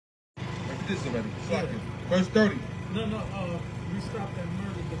this already. Yeah. Verse 30. No, we stopped at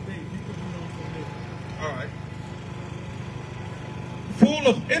murder debate. You can read on from there. All right. Full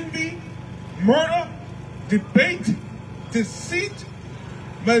of envy, murder, debate, deceit,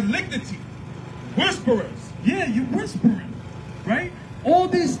 malignity, whisperers. Yeah, you're whispering, right? All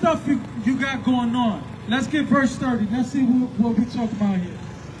this stuff you got going on. Let's get verse 30. Let's see what we talk about here.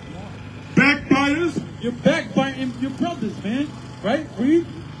 Backbiters. You're backbiting your brothers, man. Right? Read.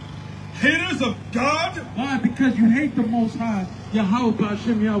 Haters of God. Why? Because you hate the Most High. Yahweh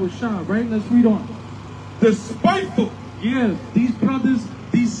B'Shem Yahweh Shah, right? Let's read on. Despiteful. Yeah, these brothers,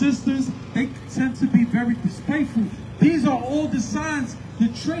 these sisters, they tend to be very despiteful. These are all the signs, the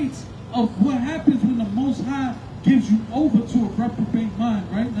traits of what happens when the Most High gives you over to a reprobate mind,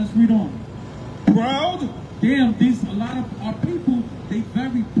 right? Let's read on. Proud. Damn, a lot of our people, they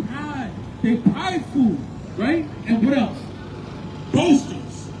very pride. They prideful, right? And what else?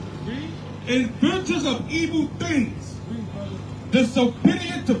 Boasters. Inventors of evil things.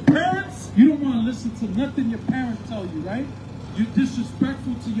 Disobedient to parents. You don't want to listen to nothing your parents tell you, right? You're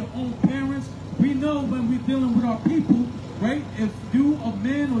disrespectful to your own parents. We know when we're dealing with our people, right? If you a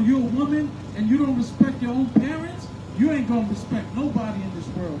man or you're a woman and you don't respect your own parents, you ain't gonna respect nobody in this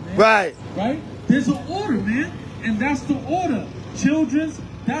world, man. Right. Right? There's an order, man, and that's the order. Children's,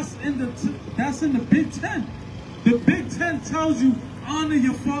 that's in the Big Ten. The Big Ten tells you honor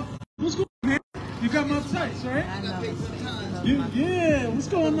your father. What's going on, man? You got my text, right? Yeah. What's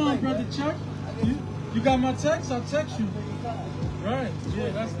going on, brother Chuck? You got my text? I'll text you. Right.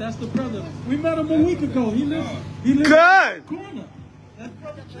 Yeah, that's the brother. We met him a week ago. He lives Good. in the corner. That's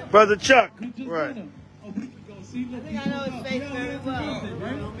Brother Chuck. We just Right. met him a week ago. See, look, I think I know his face very well.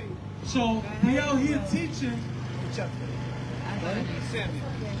 Right? So we out here teaching.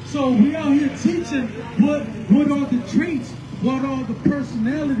 So we out here teaching what are the traits, what are the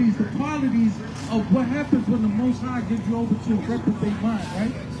personalities, the qualities of what happens when the Most High gives you over to a reprobate mind,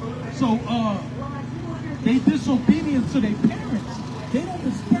 right? So they disobedient to their parents. They don't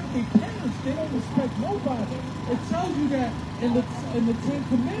respect their parents. They don't respect nobody. It tells you that in the Ten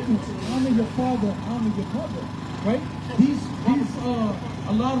Commandments, honor your father, honor your mother, right?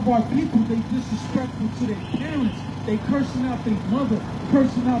 A lot of our people, they disrespectful to their parents. They cursing out their mother,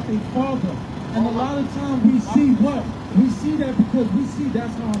 cursing out their father. And a lot of times we see what? We see that because we see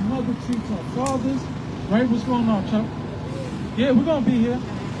that's how our mother treats our fathers. Right? What's going on, Chuck? Yeah, we're going to be here.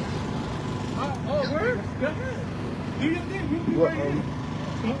 Word? Go ahead. Do your thing. We'll be right here.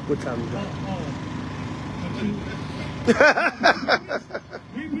 What time is it?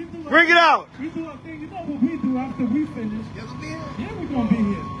 Bring it out. We do our thing. You know what we do after we finish? Yeah, we're going to be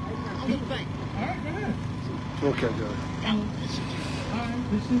here. All right, go ahead. Okay, good. All right,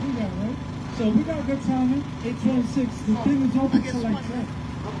 this shit we got, right? So we got good timing. 8:26. The thing is open till like 10.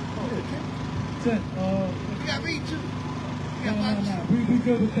 10. We got read too. No. We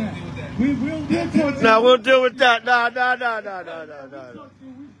good with that. We'll talk. No, we'll deal with that. No. We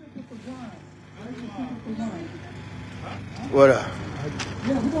stick with the wine. What up?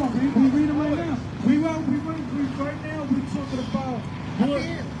 Yeah, we're going to read. We read them right now. Right now, we're talking about what?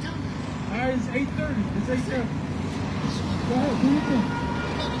 All right, it's 8:30. It's 8:30. Go ahead, do your thing.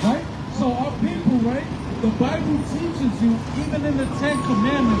 Right? So our people, right? The Bible teaches you, even in the Ten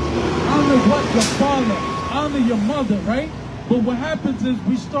Commandments, honor what? Your father, honor your mother, right? But what happens is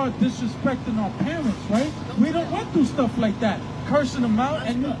we start disrespecting our parents, right? We don't went through stuff like that, cursing them out.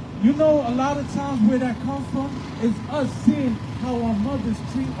 And you know, a lot of times where that comes from is us seeing how our mothers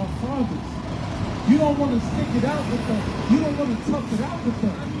treat our fathers. You don't want to stick it out with them. You don't want to tough it out with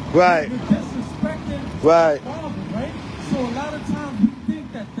them. Right. You're disrespecting right. your father, right? So a lot of times we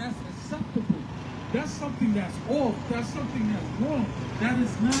think that that's acceptable. That's something that's off. That's something that's wrong. That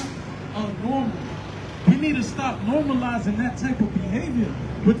is not normal. We need to stop normalizing that type of behavior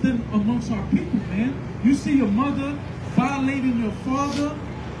amongst our people, man. You see your mother violating your father,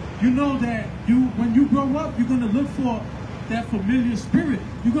 you know that when you grow up, you're going to look for that familiar spirit.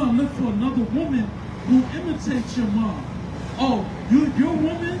 You're going to look for another woman who imitates your mom. Oh, your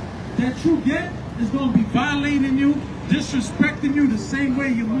woman that you get is going to be violating you, disrespecting you the same way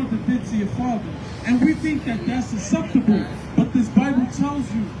your mother did to your father. And we think that that's acceptable. But this Bible tells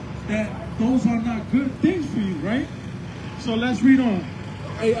you that those are not good things for you, right? So let's read on.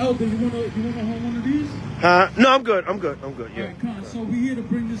 Hey, Elder, you wanna hold one of these? No, I'm good. Yeah. All right, come on. So we're here to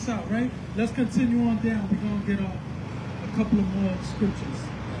bring this out, right? Let's continue on down. We're gonna get a couple of more scriptures.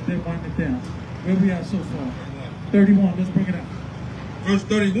 Then wind it down. Where we at so far? 31. Let's bring it out. Verse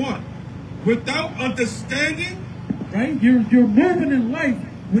 31. Without understanding, right? You're moving in life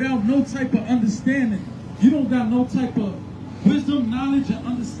without no type of understanding. You don't got no type of wisdom, knowledge, and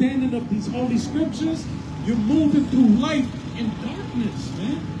understanding of these holy scriptures, you're moving through life in darkness,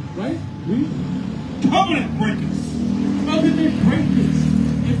 man. Right? Read. Covenant breakers. Covenant breakers.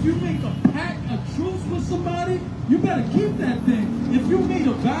 If you make a pact, a truce with somebody, you better keep that thing. If you made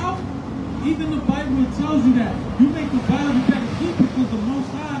a vow, even the Bible tells you that. You make a vow, you better keep it, because the Most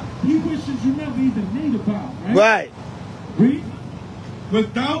High, He wishes you never even made a vow, right? Right. Read.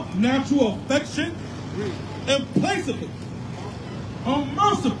 Without natural affection, implacable,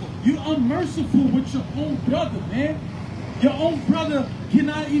 unmerciful. You unmerciful with your own brother, man. Your own brother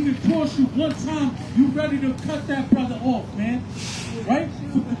cannot even cross you one time. You ready to cut that brother off, man. Right?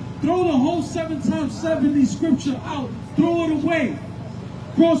 Throw the whole 7 times 70 scripture out. Throw it away.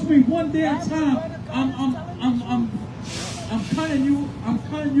 Cross me one damn time. I'm cutting you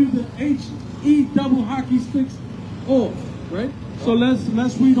the H.E. double hockey sticks off. Right? So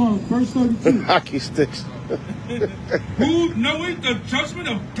let's read on verse 32. Hockey sticks. Who, knowing the judgment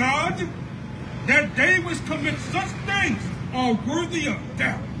of God, that they which commit such things are worthy of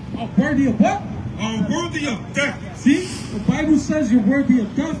death. Are worthy of what? Are worthy of death. See? The Bible says you're worthy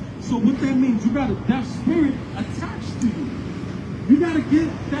of death. So what that means, you got a death spirit attached to you. You got to get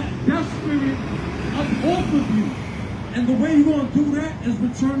that death spirit up off of you. And the way you're going to do that is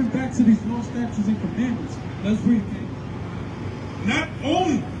returning back to these law, statutes, and commandments. Let's read it. Not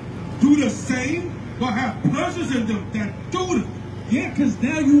only do the same, but have pleasures in them that do them. Yeah, because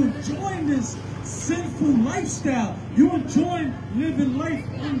now you're enjoying this sinful lifestyle. You're enjoying living life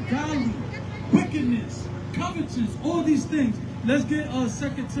ungodly, wickedness, covetous, all these things. Let's get 2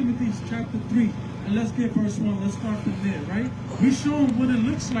 Timothy chapter 3, and let's get verse 1. Let's start from there, right? We're showing what it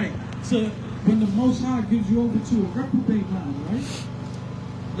looks like to when the Most High gives you over to a reprobate mind, right?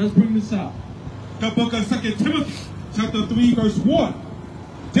 Let's bring this out. The book of 2 Timothy, chapter 3, verse 1.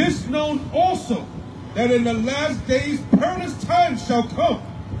 This known also, that in the last days perilous times shall come.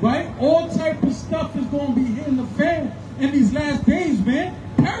 Right? All type of stuff is going to be hitting the fan in these last days, man.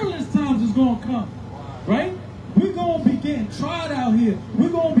 Perilous times is going to come. Right? We're going to be getting tried out here. We're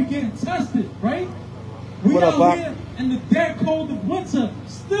going to be getting tested, right? We What up, out here in the dead cold of winter,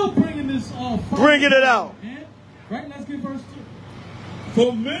 still bringing this Bringing it out. Man. Right? Let's get verse 2.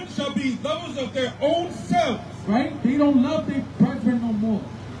 For men shall be lovers of their own selves. Right? They don't love their brethren no more.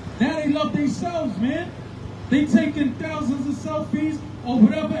 Now they love themselves, man. They taking thousands of selfies or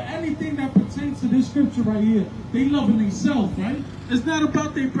whatever, anything that pertains to this scripture right here. They loving themselves, right? It's not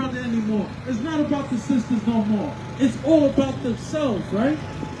about their brother anymore. It's not about the sisters no more. It's all about themselves, right?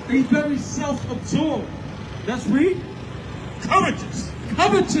 They very self-absorbed. Let's read. Covetous.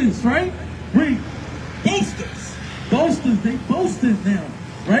 Covetous, right? Read. Boasters. Boasters, they boasting now,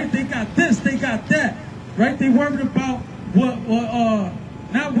 right? They got this, they got that, right? They worried about what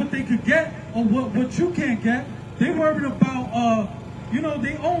not what they could get or what you can't get. They worried about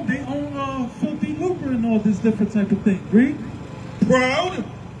they own filthy lucre and all this different type of thing. Read. Proud.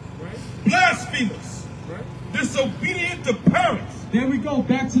 Right. Blasphemous. Right. Disobedient to parents. There we go,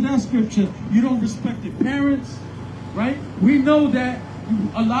 back to that scripture. You don't respect your parents, right? We know that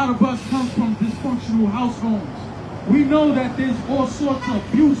a lot of us come from dysfunctional households. We know that there's all sorts of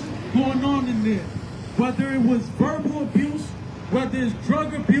abuse going on in there. Whether it was verbal abuse, whether it's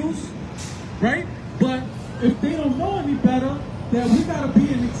drug abuse, right? But if they don't know any better, then we gotta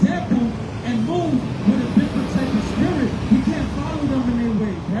be an example and move with a different type of spirit. We can't follow them in their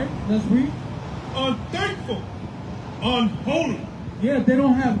ways, right? Let's read. Unthankful. Unholy. Yeah, they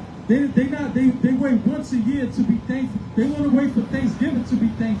don't have, they wait once a year to be thankful. They want to wait for Thanksgiving to be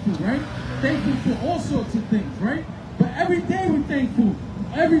thankful, right? Thankful for all sorts of things, right? But every day we're thankful.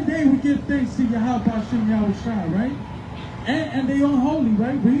 Every day we give thanks to Yahweh Hashem Yahweh, right? And they unholy,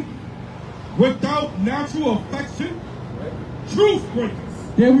 right? Read. Without natural affection. Truth breakers.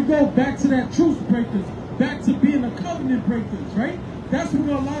 There we go, back to that truth breakers. Back to being a covenant breakers, right? That's what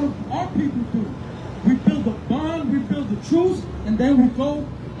a lot of our people do. We build a bond, we build a truce, and then we go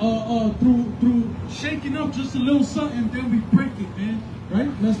through shaking up just a little something, and then we break it, man.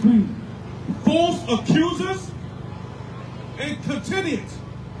 Right? Let's read. False accusers. Incontinent.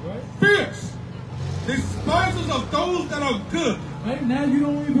 Right? Fierce. Despisers of those that are good. Right? Now you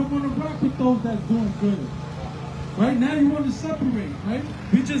don't even want to rock with those that's doing good. Right? Now you want to separate, right?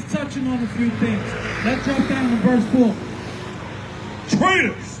 We're just touching on a few things. Let's jump down to verse 4.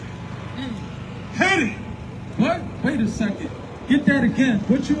 Traitors. Heady. What? Wait a second. Get that again.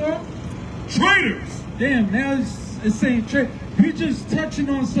 What you are? Traitors. Damn, now it's saying trade. We just touching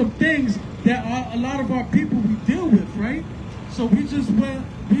on some things that a lot of our people we deal with, right? So we just want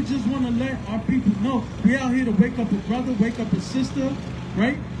to let our people know we out here to wake up a brother, wake up a sister,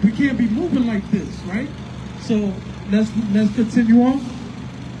 right? We can't be moving like this, right? So let's continue on.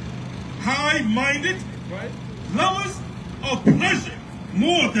 High-minded, Right. lovers of pleasure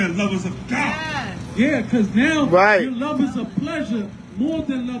more than lovers of God. Yes. Yeah, because now Right. you're lovers of pleasure more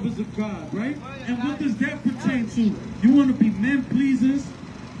than lovers of God, right? And what does that pertain to? You want to be men pleasers.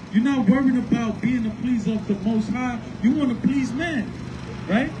 You're not worried about being a pleaser of the Most High. You want to please men,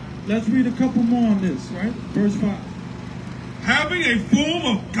 right? Let's read a couple more on this, right? Verse 5. Having a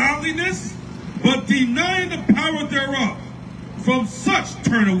form of godliness, but denying the power thereof. From such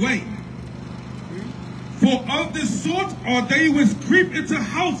turn away. For of this sort are they which creep into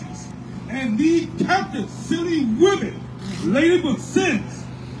houses, and lead captive silly women, laden with sins,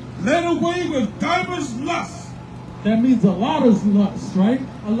 led away with divers lusts. That means a lot of lust, right?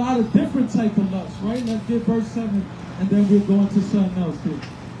 A lot of different type of lust, right? Let's get verse 7, and then we'll go into something else here.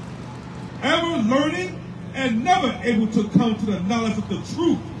 Ever learning and never able to come to the knowledge of the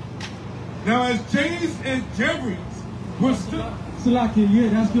truth. Now as James and Jeffries were still... Salakia, yeah,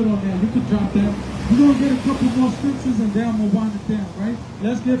 that's good on there. You can drop that. We're going to get a couple more scriptures, and then I'm going to wind it down, right?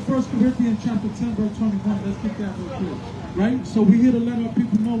 Let's get 1 Corinthians chapter 10, verse 21. Let's get that real quick, right? So we're here to let our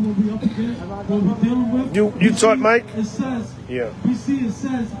people know what we're up against, what we're dealing with. You taught Mike? It says, Yeah. we see it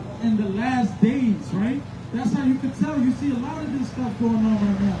says in the last days, right? That's how you can tell. You see a lot of this stuff going on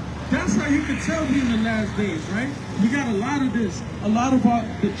right now. That's how you can tell we in the last days, right? We got a lot of this. A lot of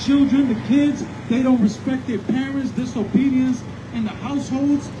the children, the kids, they don't respect their parents, disobedience in the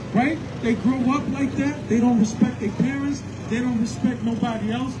households, right? They grow up like that. They don't respect their parents. They don't respect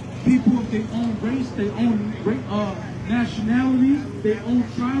nobody else. People of their own race, their own nationality, their own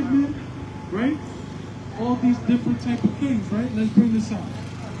tribesmen, right? All these different type of things, right? Let's bring this out.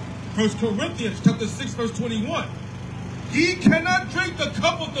 1 Corinthians chapter 6, verse 21. Ye cannot drink the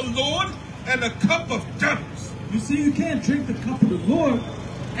cup of the Lord and the cup of devils. You see, you can't drink the cup of the Lord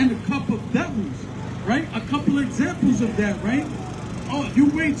and the cup of devils, right? A couple of examples of that, right? Oh, you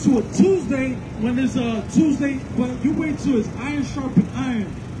wait till a Tuesday when there's a Tuesday, but you wait till it's iron sharpen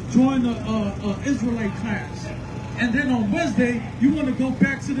iron, join the Israelite class. And then on Wednesday, you want to go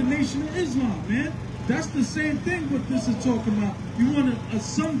back to the Nation of Islam, man. That's the same thing what this is talking about. You want to,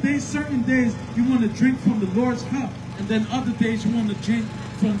 some days, certain days, you want to drink from the Lord's cup. And then other days you want to drink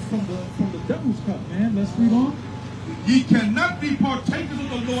from the devil's cup, man. Let's read on. Ye cannot be partakers of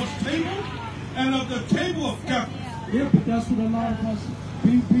the Lord's table and of the table of devils. Yeah, but that's what a lot of us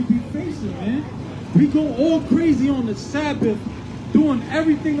be facing, man. We go all crazy on the Sabbath, doing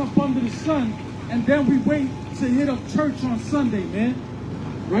everything up under the sun, and then we wait to hit up church on Sunday, man.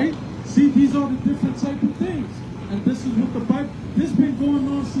 Right? See, these are the different type of things. And this is what the Bible, this has been going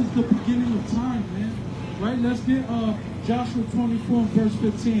on since the beginning of time, man. Right? Let's get Joshua 24 and verse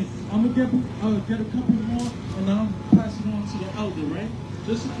 15. I'm going to get a couple more, and I'll pass it on to the elder, right?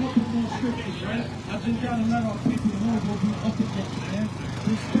 Just a couple more scriptures, right? I just got to let our people know what we're up against, man.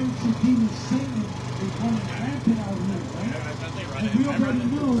 This spiritual demon Satan is running rampant out here, right? And we already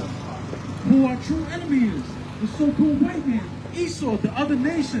know who our true enemy is. The so-called white man, Esau, the other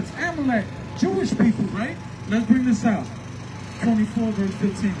nations, Amalek, Jewish people, right? Let's bring this out. 24 verse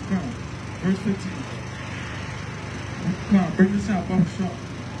 15. Come on. Verse 15. Come on, bring this out, Baba Shaw.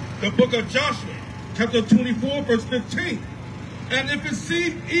 The book of Joshua, chapter 24, verse 15. And if it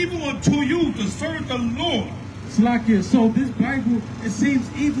seem evil unto you to serve the Lord. Slakia, so this Bible, it seems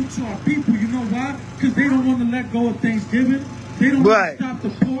evil to our people. You know why? Because they don't want to let go of Thanksgiving. They don't want to stop the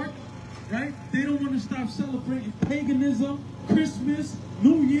pork. Right? They don't want to stop celebrating paganism, Christmas,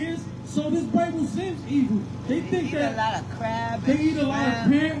 New Year's. So this Bible seems evil. They think that a lot of crab. They eat a lot of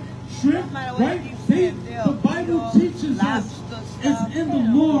crab, shrimp, right? The Bible teaches us it's in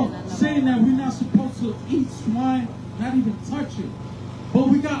the law saying that we're not supposed to eat swine, not even touch it. But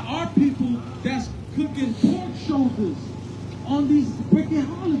we got our people that's cooking pork shoulders on these wicked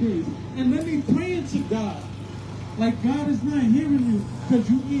holidays. And then they praying to God. Like God is not hearing you because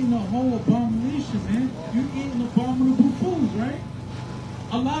you eating a whole abomination, man. You eating abominable foods, right?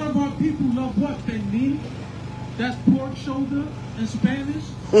 A lot of our people love what? Pernil. That's pork shoulder in Spanish,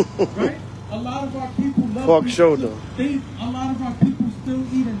 right? A lot of our people love pork shoulder. A lot of our people still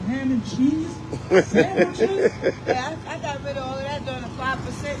eating ham and cheese sandwiches. Yeah, I got rid of all of that during the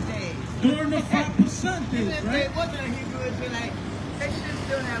 5% days. During the 5% days, Even right? if they wasn't a Hebrew Israelite, they should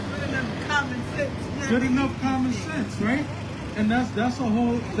still have good enough common sense. Good enough common sense, right? And that's a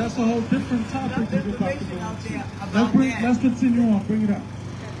whole different topic that we're about to go into. Let's continue on. Bring it up.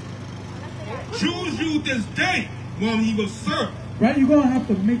 Choose you this day whom ye will serve. Right? You're gonna have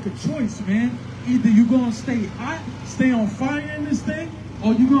to make a choice, man. Either you're gonna stay hot, stay on fire in this thing,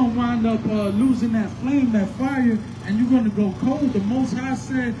 or you're going to wind up losing that flame, that fire, and you're going to go cold. The Most High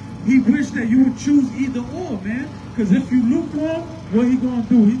said he wished that you would choose either or, man. Because if you lukewarm, what he going to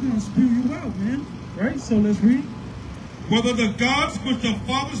do? He's going to spew you out, man. Right? So let's read. Whether the gods which the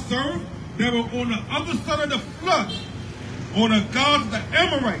fathers served, that were on the other side of the flood, or the gods of the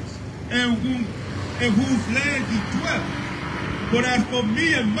Amorites, in whose land ye dwell. But as for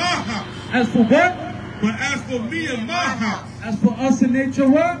me and my house. As for what? But as for me and my house. As for us and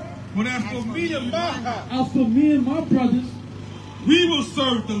H.O.I. But as for me and my house. As for me and my brothers. We will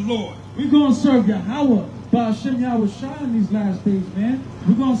serve the Lord. We're going to serve Yahweh by Hashem Yahweh in these last days, man.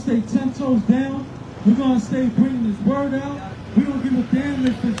 We're going to stay 10 toes down. We're going to stay bringing his word out. We don't give a damn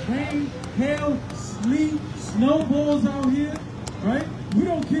if it's rain, hail, sleet, snowballs out here, right? We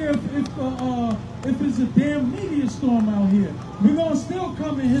don't care if it's a damn meteor storm out here. We're gonna still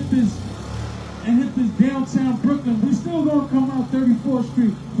come and hit this downtown Brooklyn. We still gonna come out 34th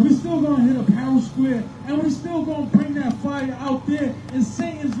Street. We still gonna hit Apparel Square, and we still gonna bring that fire out there in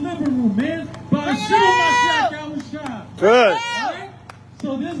Satan's living room, man. By Mashiach. Good. Right?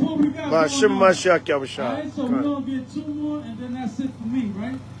 So this is what we got. By Mashiach. All right, so we're gonna get 2 more, and then that's it for me,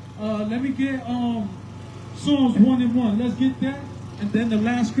 right? Let me get Psalms 1 and 1. Let's get that. And then the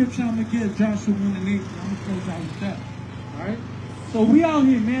last scripture I'm going to get, Joshua 1 and 8. And I'm going to close out with that. All right? So we out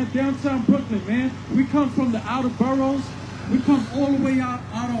here, man, downtown Brooklyn, man. We come from the outer boroughs. We come all the way out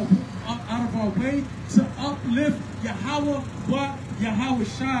of our way to uplift Yahweh, but Yahweh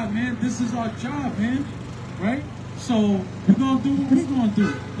Shai, man. This is our job, man. Right? So we're going to do what we're going to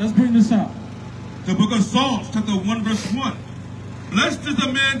do. Let's bring this out. The book of Psalms, chapter 1, verse 1. Blessed is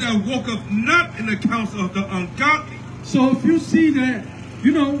the man that walketh not in the counsel of the ungodly. So if you see that,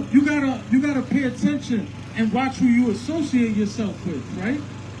 you know, you gotta pay attention and watch who you associate yourself with, right?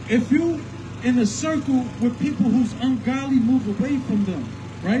 If you in a circle with people who's ungodly, move away from them,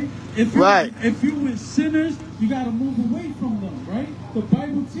 right? If you with sinners, you gotta move away from them, right? The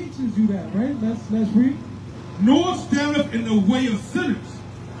Bible teaches you that, right? Let's read. Nor standeth in the way of sinners,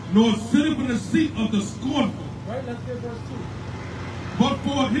 nor sitteth in the seat of the scornful. Right, let's get verse 2. But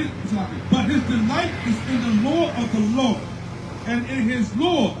his delight is in the law of the Lord, and in his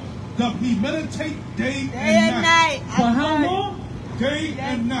law doth he meditate day and night. For how long? Day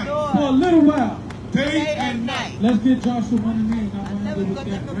and night. For a little while. Day and night. Let's get Joshua 1 and 8. Now we're going to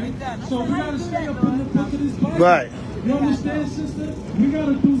get that, right? So we got to stay up in the book of this Bible. Right. You understand, sister? We got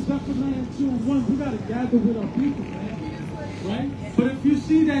to do Zephaniah 2 and 1. We got to gather with our people, man. Right? But if you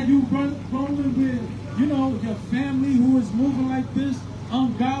see that you rolling with, you know, your family who is moving like this,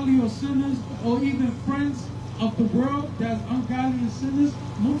 ungodly or sinners, or even friends of the world that's ungodly and sinners,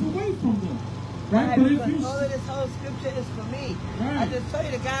 move away from them. Right? But if you all of this whole scripture is for me. Right. I just told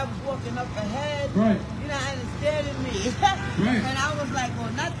you the guy was walking up ahead. Right. You know, and it's staring at me. Right. And I was like,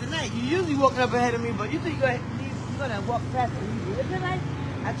 well, not tonight. You usually walking up ahead of me, but you think you're gonna walk past me. Tonight?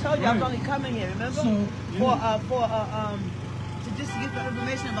 I told you I was only coming here, remember? So, yeah. To just get the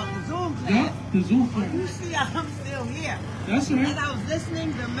information about the Zoom class. Yeah, the Zoom class. You see, I'm still here. That's right. And I was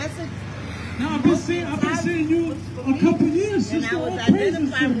listening, the message. No, I've been seeing you a couple years since and I was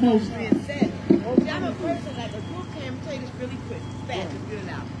identifying what was being said. See, I'm a person, like a group came, tell you this really quick, fast, just get it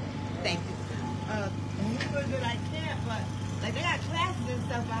out. Thank you. You know that I can't, but like they got classes and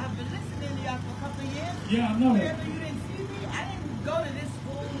stuff. I have been listening to y'all for a couple of years. Yeah, I know. Wherever you didn't see me, I didn't go to this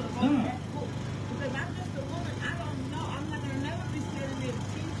school or go to that school. Because I'm just a woman, I don't know. I'm not going to never be standing there to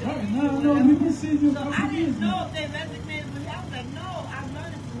teach you. Right, no, we've been seeing you a So couple I years didn't know now. if they resonated with you. I was like, no, I've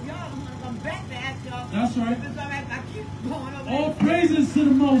learned it from y'all. I'm going to come back to ask y'all. That's right. If it's all right, if I keep going over All there. praises to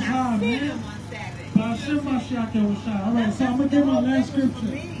the Most High, I see man. them on Saturday. All right, so I'm going to get my last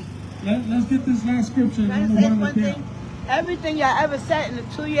scripture. Let's get this last scripture and I'm going to wind it down. Everything y'all ever said in the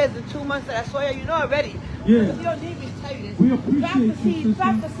 2 years and 2 months that I saw you know already. Yeah. You don't need me to tell you this. We appreciate you,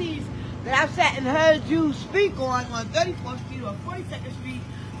 prophecies that I've sat and heard you speak on 34th Street or 42nd Street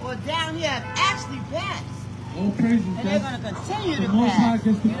or down here have actually passed. All praises. And they're going to continue to the Most High pass.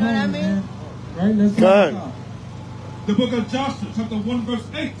 gets the You know what I mean? man. Right, let's Good. go. The book of Joshua, chapter 1, verse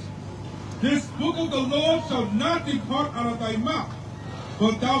 8. This book of the Lord shall not depart out of thy mouth,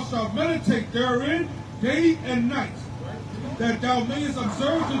 but thou shalt meditate therein day and night, that thou mayest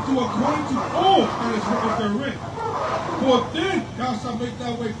observe to do according to all that is written therein. For then thou shalt make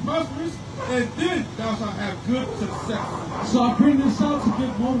thy way prosperous, and then thou shalt have good success. So I bring this out to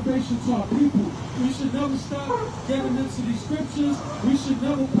give motivation to our people. We should never stop getting into these scriptures. We should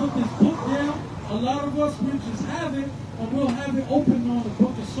never put this book down. A lot of us, we just have it, and we'll have it open on the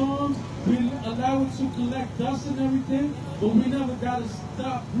book of Psalms. We allow it to collect dust and everything, but we never got to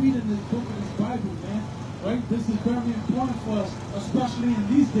stop reading this book of this Bible, man. right? This is very important for us, especially in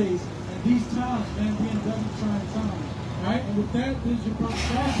these days and these times, man, being very trying times. Right? And with that, this is your brother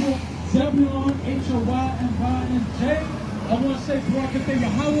Joshua, Zebulon, H.O.I, and Brian and Jay. I want to say Barakatah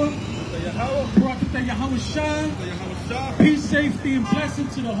Yahweh, Barakatah Yahweh, peace, safety, and blessing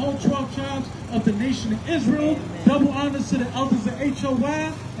to the whole 12 tribes of the nation of Israel. Double honors to the elders of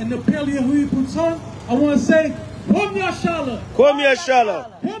H.O.I and the Paleo Hui Putan. I want to say, Kwam Yashala, Kwam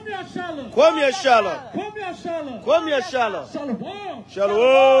Yashala, Kwam Yashala, Kwam Yashala, Kwam Yashala, Kwam Yashala, Shalom.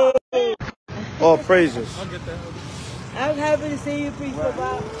 Shalom. All praises. I was happy to see you, preach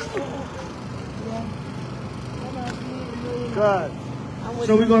about. God.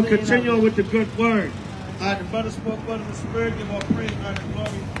 So we're going to continue with the good word. The brother spoke word of the Spirit. Give all praise, honor, and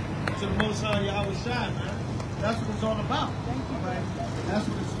glory to the Most High Yahweh Shai, man. That's what it's all about. Right? That's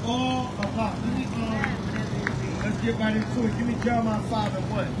what it's all about. Let's get right into it. Give me Jeremiah 5 and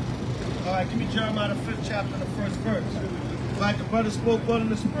 1. All right, give me Jeremiah the 5th chapter, the 1st verse. Like the brother spoke word of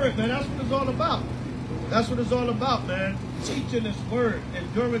the Spirit, man. That's what it's all about. That's what it's all about, man. Teaching this word,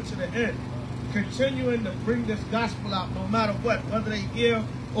 enduring to the end. Continuing to bring this gospel out no matter what, whether they hear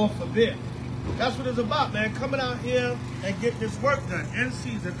or forbid. That's what it's about, man. Coming out here and get this work done. In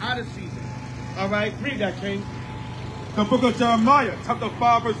season, out of season. All right, read that, King. The book of Jeremiah, chapter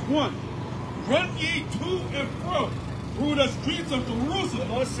 5, verse 1. Run ye to and fro through the streets of The Jerusalem.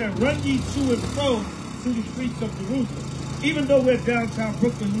 Lord said, run ye to and fro through the streets of Jerusalem. Even though we're downtown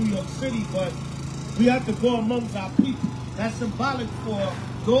Brooklyn, New York City, but we have to go amongst our people. That's symbolic for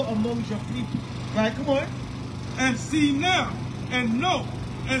go amongst your people. Right, come on. And see now, and know,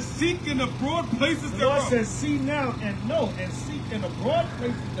 and seek in the broad places The Lord thereof. says, see now and know, and seek in the broad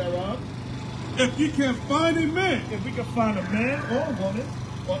places thereof. If ye can find a man, If we can find a man or a woman,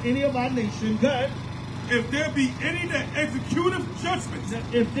 or any of our nation, good. if there be any that executive judgments,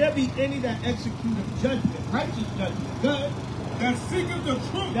 If there be any that execute judgment, righteous judgment, good. that seeketh the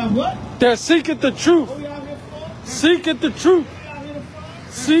truth, Now what? That seeketh the truth. What we out here for? Seeketh the truth. We out here to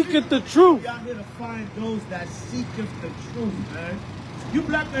find? Seeketh the truth. We out here to find those that seeketh the truth, man. You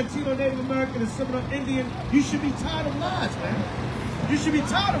black, Latino, Native American, and Seminole Indian, you should be tired of lies, man. You should be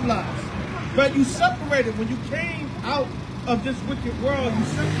tired of lies. But you separated, when you came out of this wicked world, you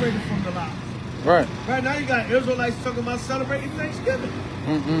separated from the lies. Right. Right now you got Israelites talking about celebrating Thanksgiving.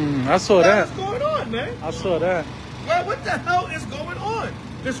 I saw that. What's going on, man? I saw that. Well, what the hell is going on?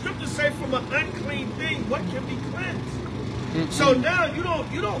 The scriptures say from an unclean thing, what can be cleansed? So now you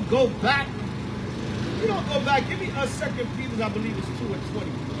don't go back. You don't go back. Give me 2 Peter, I believe it's 2 and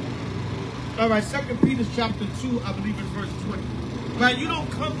 20. All right, 2 Peter chapter 2, I believe it's verse 20. Right, you don't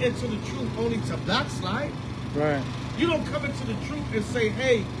come into the truth only to backslide. Right. You don't come into the truth and say,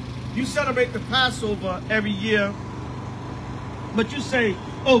 hey, you celebrate the Passover every year, but you say,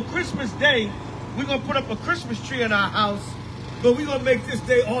 oh, Christmas Day, we're going to put up a Christmas tree in our house, but we're going to make this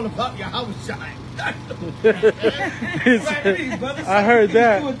day all about your house shine. Right, read, brother. I heard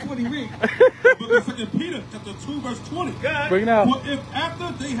that. 2:20, read. the book of 2 Peter, chapter 2, verse 20. God, Bring it out. For if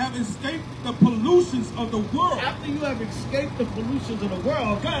after they have escaped the pollutions of the world, after you have escaped the pollutions of the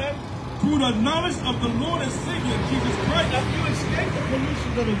world, God, through the knowledge of the Lord and Savior Jesus Christ, after you escape the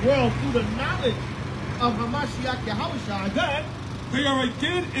pollutions of the world through the knowledge of Hamashiach Yahushua, God, they are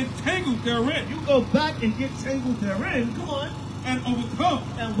again entangled therein, you go back and get tangled therein. Come on. and overcome,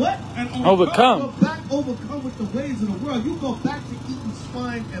 And what? and Overcome. You go back, overcome with the ways of the world. You go back to eating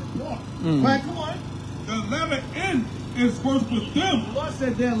swine and pork. Right? Come on. The latter end is worse with them. The Lord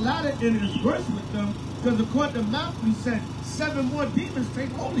said their latter end is worse with them, because according to Matthew, he said 7 more demons take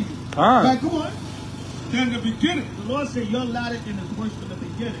hold of you. Ah. Right? Come on. Than the beginning. The Lord said your latter end is worse than the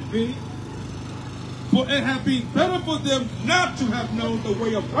beginning. Read. For it had been better for them not to have known the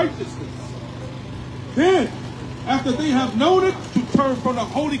way of righteousness. Then, after they have known it, to turn from the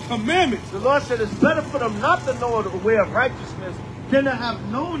holy commandments. The Lord said it's better for them not to know the way of righteousness than to have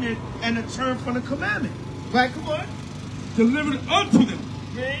known it and to turn from the commandment. Right? Come on. Delivered unto them.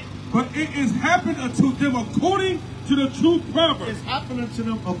 Read. But it is happened unto them according to the true proverb. It's happening to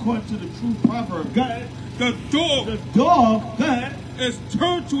them according to the true proverb. God, The dog the dog, God, is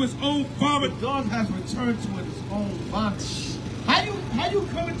turned to his own vomit. the dog has returned to its own vomit. How you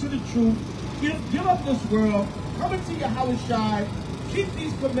come into the truth, give up this world, come into Yahushua, keep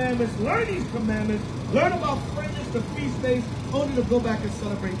these commandments, learn these commandments, learn about friendship, the feast days, only to go back and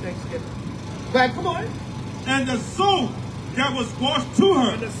celebrate Thanksgiving. Right, come on. And the soul that was washed to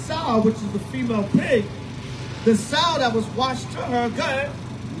her, And the sow, which is the female pig, the sow that was washed to her, God,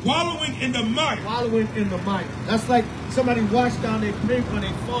 wallowing in the mire. wallowing in the mire. That's like somebody washed down their pig on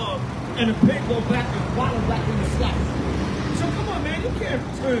a farm, and the pig go back and wallow back in the slop. So come on, man, man, you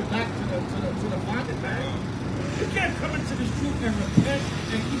can't turn back to the bondage, man. You can't come into this truth and repent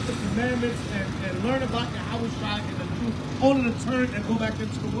and keep the commandments and learn about the H.O.I and the truth, only to turn and go back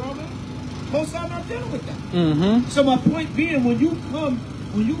into the world, man. Most I'm not dealing with that. Mm-hmm. So my point being, when you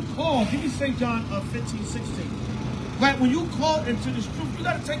call, give me St. John 15:16. Right, when you call into this truth, you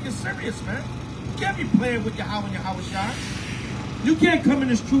got to take it serious, man. You can't be playing with Yahweh and Yahweh. You can't come in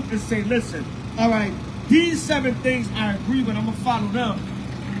this truth and say, listen, all right, these 7 things I agree with, I'm going to follow them.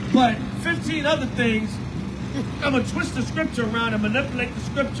 But 15 other things, I'm going to twist the scripture around and manipulate the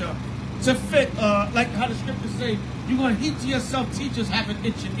scripture to fit, like how the scriptures say, you're going to heap to yourself teachers having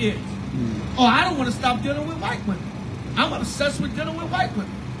itching ears. Oh, I don't want to stop dealing with white women. I'm obsessed with dealing with white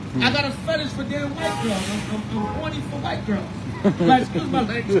women. I got a fetish for damn white girls. I'm horny for white girls. Like,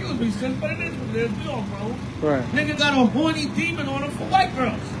 excuse me, sis, but it is what it is. We all grown. Right. Nigga got a horny demon on him for white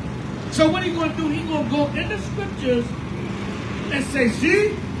girls. So what he gonna do? He gonna go in the scriptures and say,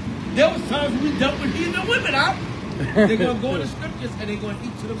 see, there was times we dealt with heathen women, huh? They're gonna go in the scriptures and they're gonna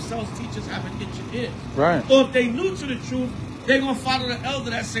eat to themselves teachers having itching ears. Right. Or if they new to the truth, they're gonna follow the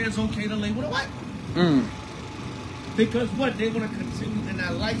elder that says it's okay to lay with a white woman. Because what? They want to continue in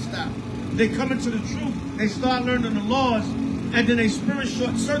that lifestyle. They come into the truth, they start learning the laws, and then they spirit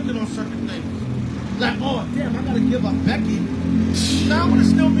short circuit on certain things. Like, oh damn, I gotta give up Becky. Now I want to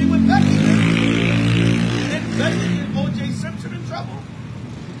still be with Becky. Didn't Becky get O.J. Simpson in trouble?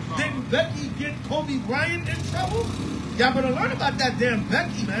 Didn't Becky get Kobe Bryant in trouble? Y'all better learn about that damn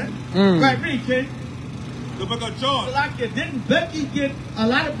Becky, man. Right, read, kid. The book of John. Didn't Becky get a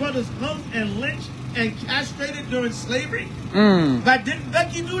lot of brothers hung and lynched and castrated during slavery? But didn't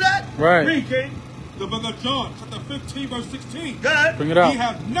Becky do that? Right. Read, King. The book of John, chapter 15, verse 16. Good. Bring it out. Ye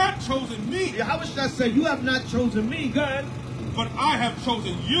have not chosen me, Yeah, how much that say? You have not chosen me. Good. but I have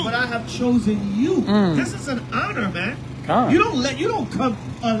chosen you. But I have chosen you. This is an honor, man. God. You don't come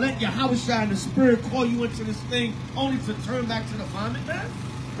let Yahweh and the Spirit call you into this thing only to turn back to the vomit, man.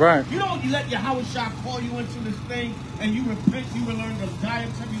 Right. You don't let Yahweh call you into this thing and you repent, you will learn the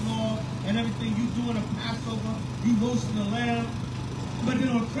dietary law and everything you do in a Passover, you roasting the lamb, but then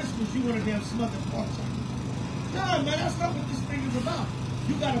on Christmas you want a damn smothered pork chop. Nah, man, that's not what this thing is about.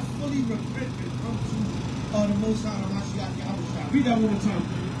 You gotta fully repent and come to the Most High Mashiach Yahweh. Read that one more time.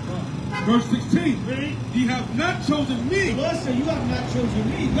 Verse 16. Read. Ye have not chosen me, The Lord said, you have not chosen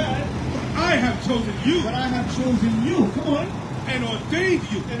me, God, I have chosen you, but I have chosen you. Come on. and ordained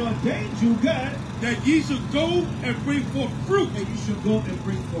you, And ordained you, God, that ye should go and bring forth fruit. and you should go and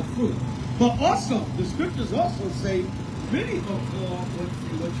bring forth fruit. But also, the scriptures also say, many of all went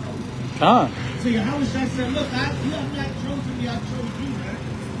through were chosen. God. So Yahweh said, look, you have not chosen me, I chose you, man.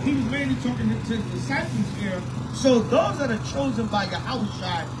 He was mainly talking to his disciples here. So those that are chosen by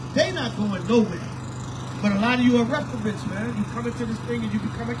Yahweh, they not going nowhere. But a lot of you are reprobates, man. You come into this thing and you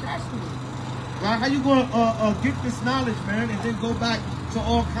become a castaway. Right? How you going to get this knowledge, man, and then go back to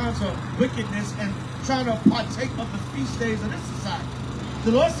all kinds of wickedness and try to partake of the feast days of this society?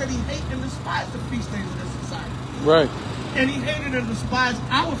 The Lord said he hated and despised the feast days of this society. Right. And he hated and despised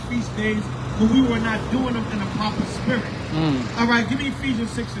our feast days when we were not doing them in a proper spirit. All right, give me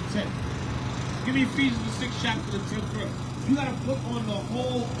Ephesians 6 and 10. Give me Ephesians the 6th chapter, the 10th verse. You got to put on the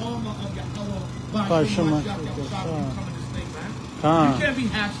whole armor of Yahweh by Shema Yahweh when you come in this thing, man. You can't be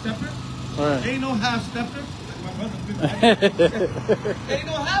half-stepping. Right. Ain't no half-stepping. Like my brother, ain't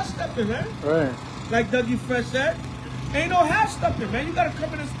no half-stepping, man. Right. Like Dougie Fresh said, ain't no half-stepping, man. You got to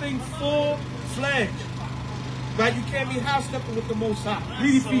come in this thing full-fledged. Right? You can't be half-stepping with the Most High.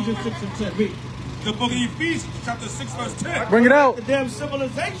 Read Ephesians 6 and 10. Read. The book of Ephesians, chapter 6, verse 10. Bring it out. The damn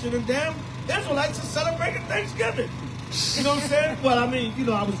civilization and damn Israelites are celebrating Thanksgiving. You know what I'm saying? Well, I mean, you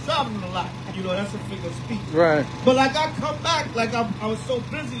know, I was traveling a lot. You know, that's a figure of speech. Right. But like I come back, like I was so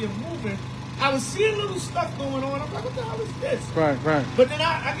busy and moving, I was seeing little stuff going on. I'm like, what the hell is this? Right. Right. But then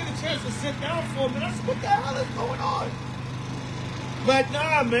I get a chance to sit down for a minute. I said, what the hell is going on? But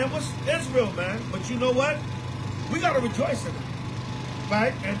nah, man, what's Israel, man? But you know what? We got to rejoice in it.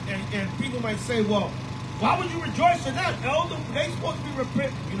 Right? And people might say, well, why would you rejoice in that? Elder, they supposed to be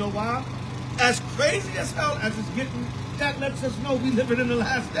repentant. You know why? As crazy as hell as it's getting, that lets us know we living in the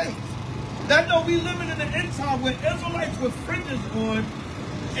last days. That know we living in the end time where Israelites with fringes on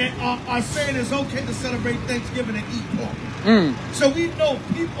and are saying it's okay to celebrate Thanksgiving and eat pork. So we know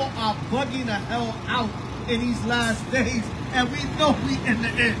people are bugging the hell out in these last days, and we know we in the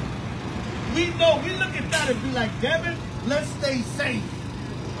end. We know, we look at that and be like, Devin, let's stay safe.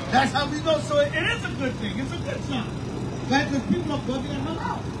 That's how we know. So it is a good thing. It's a good sign. Right? Because people are bugging the hell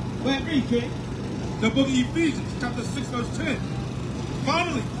out. But read, kid. The book of Ephesians, chapter 6, verse 10.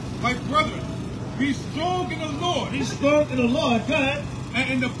 Finally, my brethren, Be strong in the Lord. Be strong in the Lord, good. And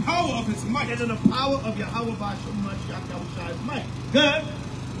in the power of his might. And in the power of Yahweh Ba'Shemash's might. Good.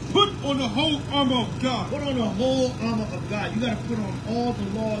 Put on the whole armor of God. Put on the whole armor of God. You got to put on all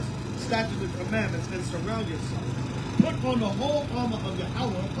the laws, statutes, and commandments and surround yourself. Put on the whole armor of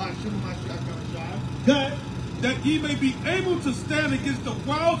Yahweh Ba'Shemash's good. That ye may be able to stand against the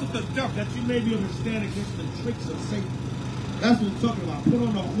wiles of the devil. That you may be able to stand against the tricks of Satan. That's what we're talking about. Put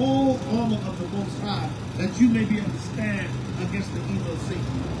on the whole armor of the Most High, that you may be able to stand against the evil of Satan.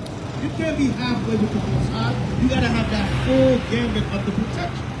 You can't be halfway with the Most High. You got to have that full gambit of the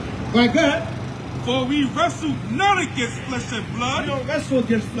protection. Right, good? For we wrestle not against flesh and blood. We don't wrestle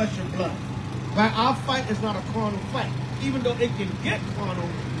against flesh and blood. Right? Our fight is not a carnal fight. Even though it can get carnal,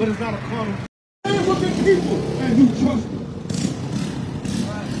 but it's not a carnal fight. And with the people and who trust him.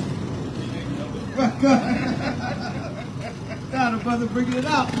 Right, good. Now the brother bringing it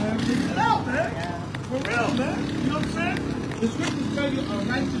out, man. Bringing it out, man. For real, man. You know what I'm saying? The scriptures tell you a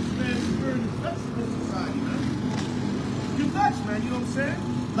righteous man's spirit is vexed in this society, man. You're vexed, man. You know what I'm saying?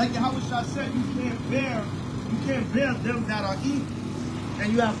 Like Yahweh said, you can't bear them that are evil.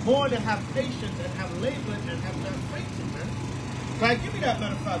 And you have more to have patience and have labor and have that faith in, man. Right, give me that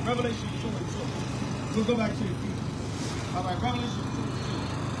matter of fact. Revelation 2 and 2. We'll go back to Ephesians. All right, Revelation 2 and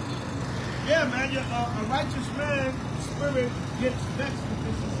 2. Yeah, man, a righteous man's spirit gets vexed with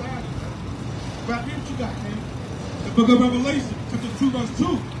this society, man. Right, here's what you got, man. The book of Revelation, chapter 2, verse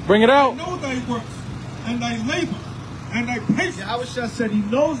 2. Bring it out. Know thy works, and thy labor, and thy patience. Yahweh said he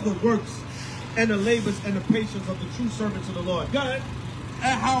knows the works and the labors and the patience of the true servants of the Lord. God.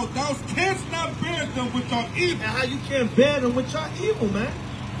 And how thou canst not bear them which are evil. And how you can't bear them which are evil, man.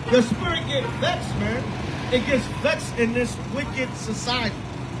 Your spirit gets vexed, man. It gets vexed in this wicked society.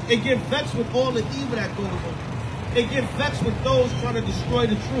 It gets vexed with all the evil that goes on. It gets vexed with those trying to destroy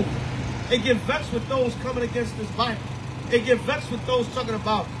the truth. It gets vexed with those coming against this Bible. It gets vexed with those talking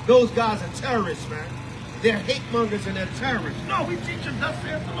about those guys are terrorists, man. They're hate mongers and they're terrorists. No, we teach them thus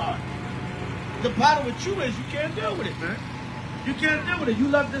saith the Lord. The problem with you is you can't deal with it, man. You can't deal with it. You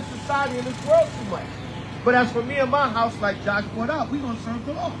love this society and this world too much. But as for me and my house, like Josh brought out, we're going to serve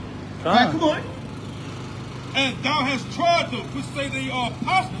the Lord. Right, come on. And thou hast tried them which say they are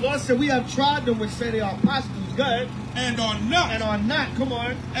apostles. The Lord said we have tried them which say they are apostles. Good. And are not. And are not. Come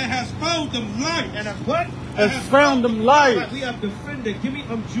on. And has found them liars. And has what? Has found them liars. Right, we have defended. Give me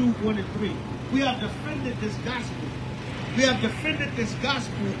Jude 1 and 3. We have defended this gospel. We have defended this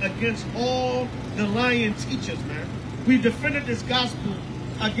gospel against all the lying teachers, man. We defended this gospel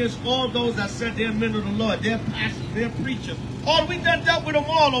against all those that said they're men of the Lord, they're pastors, they're preachers. All we done dealt with them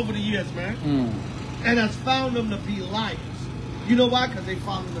all over the years, man. And has found them to be liars. You know why? Because they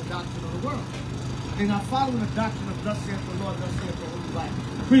follow the doctrine of the world. They're not following the doctrine of thus saith the Lord, thus saith the Holy Bible.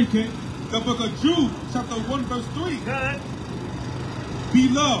 Read, King. The book of Jude, chapter 1, verse 3. God.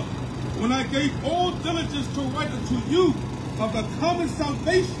 Beloved, when I gave all diligence to write unto you of the common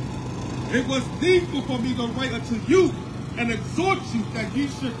salvation, it was needful for me to write unto you and exhort you that ye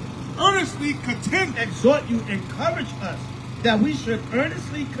should earnestly contend. Exhort you, encourage us that we should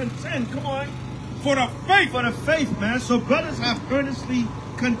earnestly contend. Come on. For the faith. For the faith, man. So brothers have earnestly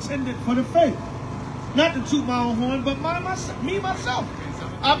contended for the faith. Not to toot my own horn, but me myself.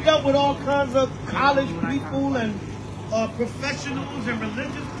 I've dealt with all kinds of college people and professionals and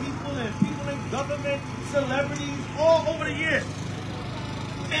religious people and people in government, celebrities, all over the years.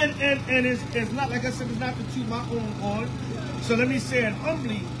 And it's not, like I said, it's not to toot my own horn. So let me say it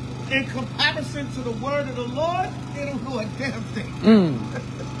humbly. In comparison to the word of the Lord, they don't know a damn thing.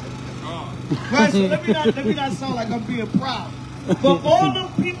 Right? So let me not sound like I'm being proud. But all the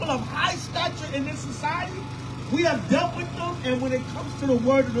people of high stature in this society, we have dealt with them, and when it comes to the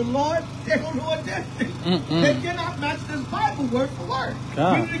word of the Lord, they don't know a damn thing. They cannot match this Bible word for word.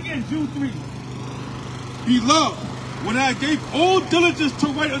 Read it again, Jude 3. Beloved, when I gave all diligence to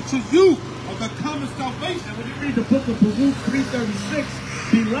write unto you of the common salvation. And when you read the book of Baruch 3:36,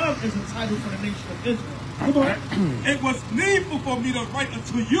 beloved is a title for the nation of Israel. Come on. It was needful for me to write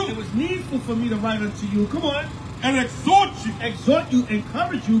unto you. It was needful for me to write unto you. Come on. And exhort you. Exhort you,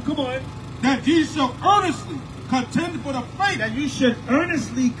 encourage you. Come on. That ye shall earnestly contend for the faith. That you should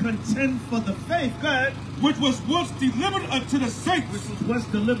earnestly contend for the faith. God. Which was once delivered unto the saints. Which was once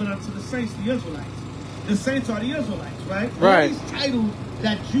delivered unto the saints, the Israelites. The saints are the Israelites, right? Right. All these titles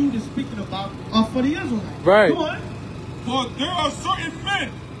that Jude is speaking about are for the Israelites. Right. Come on. For there are certain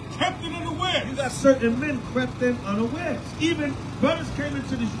men crept in unawares. You got certain men crept in unawares. Even brothers came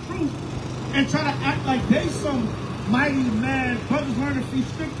into this truth and try to act like they some mighty man. Brothers learn a few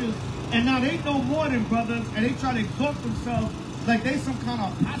scriptures, and now they know more than brothers, and they try to exalt themselves like they some kind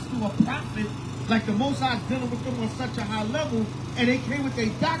of apostle or prophet Like the Most High is dealing with them on such a high level, and they came with their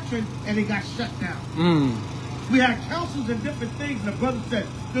doctrine, and they got shut down. We had councils and different things, and the brother said,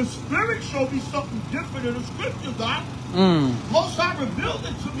 the Spirit showed me something different in the scripture, God. Most High revealed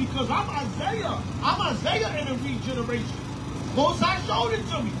it to me because I'm Isaiah. I'm Isaiah in a regeneration. Most High showed it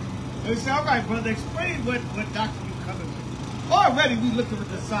to me. And they said, all right, brother, explain what doctrine you coming with. Already we looking at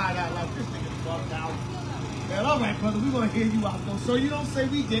the side out like, this nigga's bugged out. And all right, brother, we're going to hear you out, though. So you don't say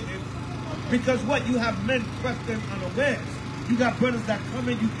we didn't. Because what? You have men crept in unawares. You got brothers that come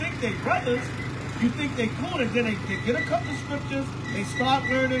in, you think they brothers, you think they cool, and then they get a couple of scriptures, they start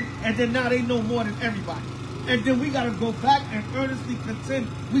learning, and then now they know more than everybody. And then we got to go back and earnestly contend.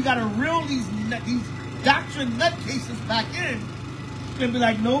 We got to reel these doctrine nutcases back in and be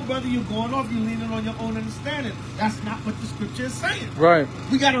like, no, brother, you're going off, you're leaning on your own understanding. That's not what the scripture is saying. Right.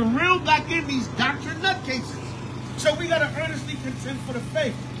 We got to reel back in these doctrine nutcases. So we got to earnestly contend for the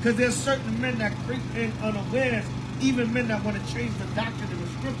faith, because there's certain men that creep in unawares, even men that want to change the doctrine of the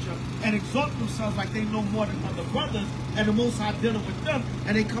scripture and exalt themselves like they know more than other brothers, and the Most High dealing with them,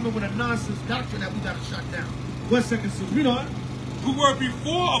 and they come in with a nonsense doctrine that we got to shut down. 1 second, sis. Read on. Who were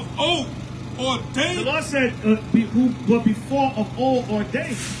before of old ordained. The Lord said, who were before of old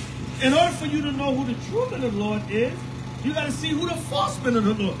ordained. In order for you to know who the true men of the Lord is, you got to see who the false men of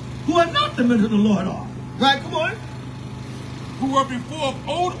the Lord, who are not the men of the Lord are. Right? Come on. Who were before of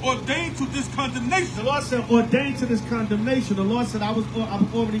old ordained to this condemnation. The Lord said, ordained to this condemnation. The Lord said, I'm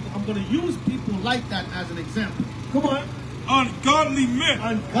going to use people like that as an example. Come on. Ungodly men.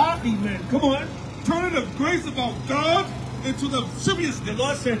 Ungodly men. Come on. Turning the grace of our God into the lasciviousness. The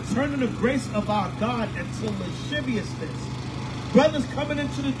Lord said, turning the grace of our God into lasciviousness. Brothers coming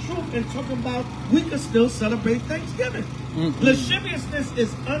into the truth and talking about we can still celebrate Thanksgiving. Lasciviousness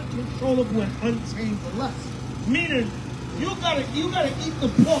is uncontrollable and untamed lust. Meaning, you gotta eat the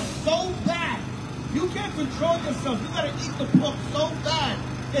pork so bad. You can't control yourself. You gotta eat the pork so bad.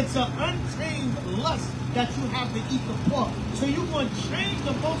 It's an untamed lust that you have to eat the pork. So you're going to change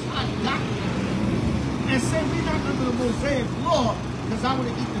the Most High doctrine and say we're not under the Mosaic law because I want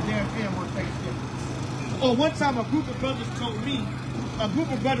to eat the damn ham on Thanksgiving. Or one time a group of brothers told me, a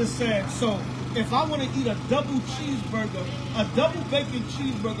group of brothers said, so if I want to eat a double cheeseburger, a double bacon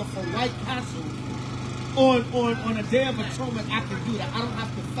cheeseburger from White Castle, on a Day of Atonement, I can do that. I don't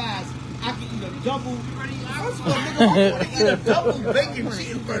have to fast. I can eat a double. First of all, nigga, I want to eat a double bacon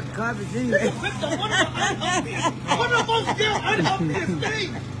cheeseburger. Garbage anyway. One of the most unhealthiest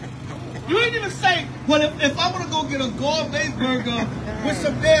things. You ain't even say, well, if I want to go get a gourmet burger with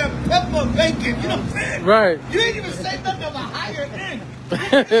some damn pepper bacon, you know what I'm saying? Right. You ain't even say nothing of a higher end. You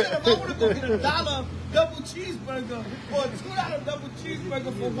said if I want to go get a $1 double cheeseburger or a $2 double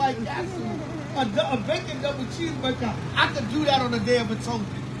cheeseburger for White Castle, a bacon double cheeseburger, I could do that on the Day of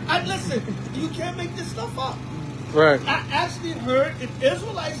Atonement. And listen, you can't make this stuff up. Right. I actually heard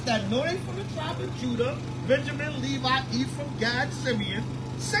Israelites that know they from the tribe of Judah, Benjamin, Levi, Ephraim, Gad, Simeon,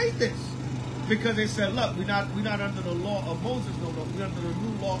 say this. Because they said, look, we're not under the law of Moses no more. We're under the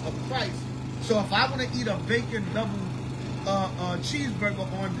new law of Christ. So if I want to eat a bacon double cheeseburger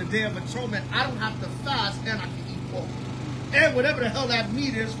on the Day of Atonement, I don't have to fast and I can eat pork. And whatever the hell that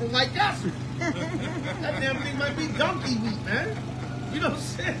meat is from White Castle. That damn thing might be donkey meat, man. You know what I'm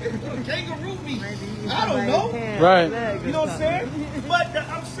saying? Kangaroo meat. I don't know. Right. You know what I'm saying? But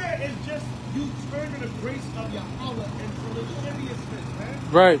I'm saying it's just you turning the grace of Yahweh into lasciviousness, man.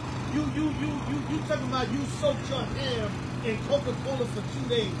 Right. You talking about you soaked your ham in Coca-Cola for 2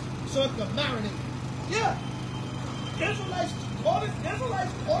 days so it can marinate. Yeah. Israelites call it on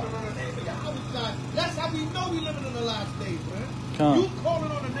the name of Yahweh. That's how we know we living in the last days, man. You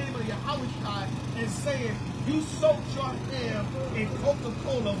calling on the name of Yahweh and saying you soaked your ham in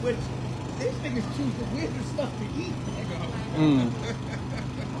Coca-Cola, which these niggas choose the weirdest stuff to eat.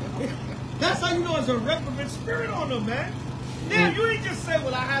 That's how you know it's a reprobate spirit on them, man. Now, you ain't just say,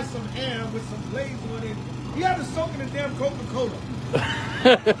 well, I had some ham with some glaze on it. You had to soak in the damn Coca-Cola.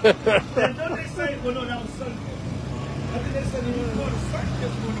 And then they say, well, no, that was Sunday. I think they said if you pour the Sunday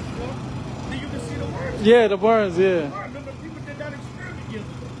on the floor, then you can see the worms. Yeah, the worms, yeah. Remember, people did that experiment years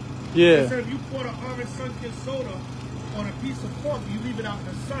ago. Yeah. They said if you pour the orange sun-kissed soda on a piece of pork, you leave it out in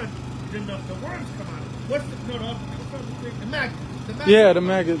the sun, then the worms come out. What's the maggots. Yeah, the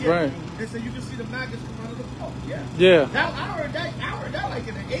maggots, right. They said you can see the maggots come out of the pork. Yeah. Yeah. Now, I heard that like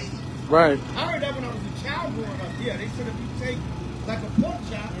in the 80s. Right. I heard that when I was a child growing up. Yeah, they said if you take like a pork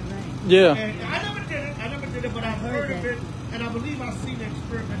chop. Yeah. And I never did it, but I heard of it, and I believe I've seen the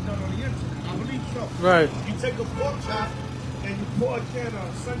experiment done on the internet. I believe so. Right. You take a pork chop and you pour a can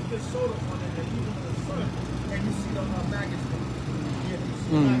of sun-kissed soda on it and leave it in the sun, and you see the maggots. Yeah, you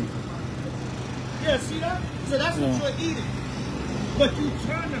see the maggots. Yeah, see that? So that's what you're eating. But you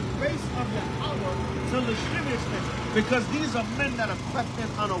turn the grace of Yahweh to lasciviousness because these are men that are crept in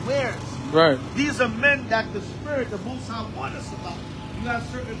unawares. Right. These are men that the Spirit, the Most High, want us about. You got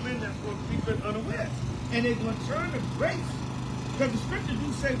certain men that's going to creep in unawares. And they're going to turn the grace. Because the Scriptures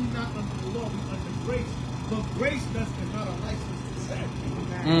do say we're not under the law, we're under grace. But grace is not a license to sin.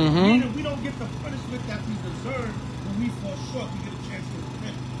 Meaning we don't get the punishment that we deserve when we fall short. We get a chance to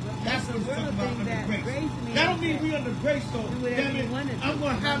repent. That's what we're talking about under grace. That don't mean we under grace, though. Damn it, I'm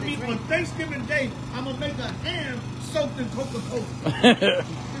going to have me on Thanksgiving Day, I'm going to make a ham soaked in Coca-Cola.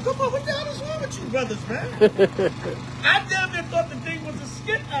 Come on, what the hell is wrong with you brothers, man? I damn near thought the thing was a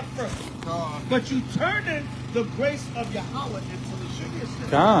skit at first. But you turning the grace of Yahweh into lasciviousness.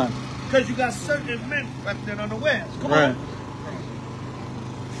 God. Because you got certain men crept in unawares. Come Right. on.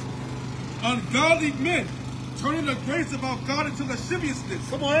 Ungodly men turning the grace of our God into lasciviousness.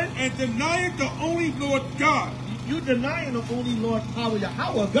 Come on. And denying the only Lord God. You denying the only Lord power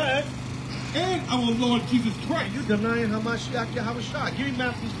Yahweh, God. And our Lord Jesus Christ. You denying Hamashiach Yahweh. Give me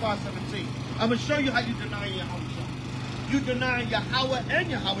Matthew 5:17. I'm going to show you how you deny Yahweh. You deny Yahweh and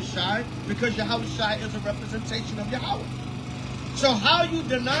Yahweh because Yahweh is a representation of Yahweh. So how you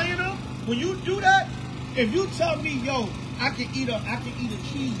denying him? When you do that, if you tell me, yo, I can eat a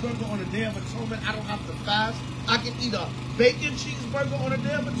cheeseburger on a Day of Atonement, I don't have to fast. I can eat a bacon cheeseburger on a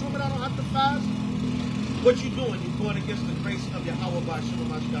Day of Atonement, I don't have to fast. What you doing? You're going against the grace of Yahweh by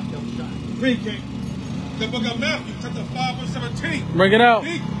Shema Mashiach Yahushua. Read, King. The book of Matthew, chapter 5, verse 17. Bring it out.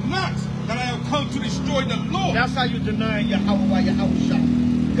 Think not that I have come to destroy the law. That's how you deny Yahweh by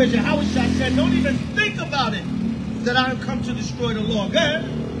Yahushua. Because Yahushua said, don't even think about it that I have come to destroy the law. Go ahead.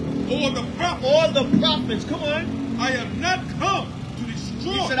 Or the prophets. All the prophets. Come on. I have not come to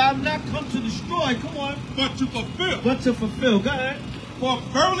destroy. He said, I have not come to destroy. Come on. But to fulfill. But to fulfill. Go ahead. For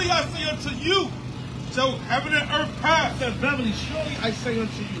verily I say unto you, till heaven and earth pass. He said, verily, surely I say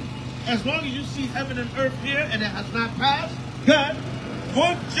unto you. As long as you see heaven and earth here and it has not passed, God,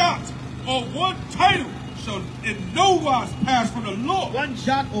 one jot or one title shall in no wise pass from the law. One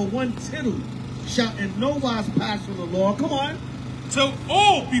jot or one tittle shall in no wise pass from the law. Come on. Till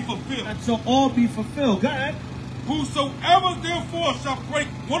all be fulfilled. Until all be fulfilled. God. Whosoever therefore shall break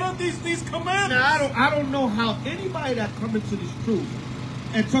one of these commandments. Now I don't know how anybody that come into this truth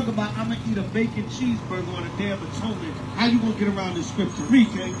and talk about I'm gonna eat a bacon cheeseburger on a Day of Atonement, how you gonna get around this scripture? Read,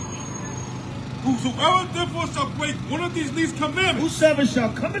 King. Whosoever therefore shall break one of these least commandments. Whosoever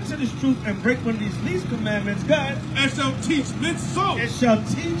shall come into this truth and break one of these least commandments, God. And shall teach men so. And shall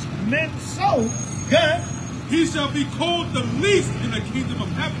teach men so, God. He shall be called the least in the kingdom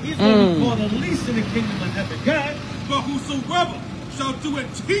of heaven. He's going to be called the least in the kingdom of heaven, God. But whosoever shall do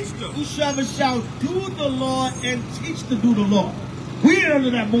and teach them. Whosoever shall do the law and teach to do the law. We ain't under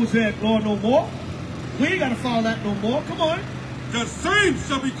that Mosaic law no more. We ain't got to follow that no more. Come on. The same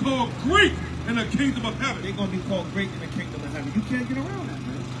shall be called great in the kingdom of heaven. They're going to be called great in the kingdom of heaven. You can't get around that,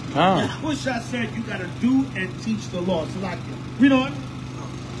 man. Ah. What I said, you got to do and teach the law. So like, read on.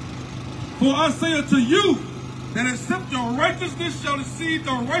 For I say unto you, that except your righteousness shall exceed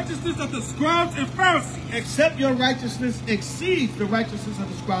the righteousness of the scribes and Pharisees. Except your righteousness exceeds the righteousness of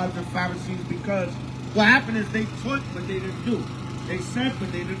the scribes and Pharisees, because what happened is they taught but they didn't do. They said but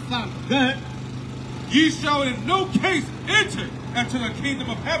they didn't follow. Good. Ye shall in no case enter into the kingdom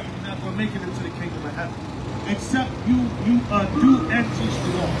of heaven. You're not going to make it into the kingdom of heaven. Except you do and teach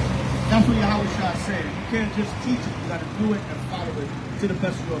the law. That's what Yahweh said. You can't just teach it. You got to do it and follow it to the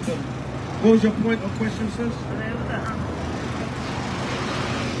best of your ability. What was your point or question, sis?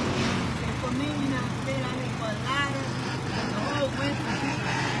 For me, I stayed out here for a lot of the whole winter.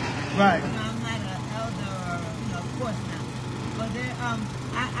 Right. I'm not an elder or, of course not. But there, I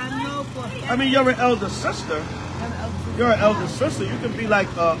know for a fact. I mean, you're an elder sister. You're an elder sister. You can be like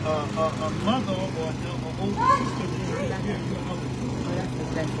a mother or an older sister.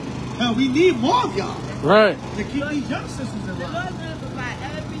 Hell, we need more of y'all. Right. To keep these young sisters in The line. Lord's going to provide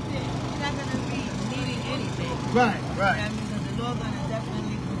everything. He's not going to be needing anything. Right, right. That means that the Lord's going to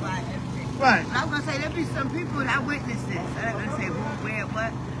definitely provide everything. Right. But I was going to say, there'll be some people that witness this. I'm not going to say who, where,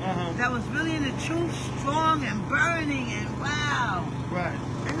 what. That was really in the truth, strong and burning and wow. Right.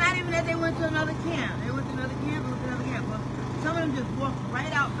 And not even that they went to another camp. They went to another camp, But some of them just walked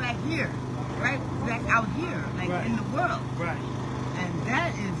right out back here. Right back out here. Like Right. in the world. Right. And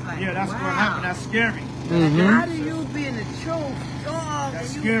that is like, Yeah, that's wow. what happened. That's scary. How do you be in the truth, strong,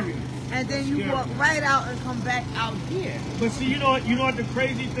 That's and scary. and then you Scary. walk right out and come back out here? But see, you know what the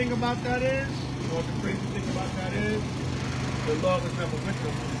crazy thing about that is? You know what the crazy thing about that is? The Lord was never with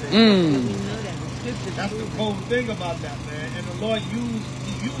them. We know that. The scripture That's the whole thing about that, man. And the Lord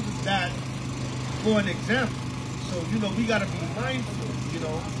uses that for an example. So, you know, we got to be mindful, you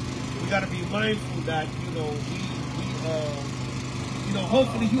know. We got to be mindful that, you know, you know,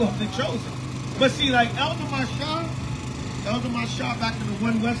 hopefully you are the chosen. But see, like Elder Mashah back in the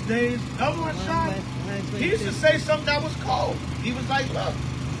One West days, Elder Mashah, he used to say something that was cold. He was like, look,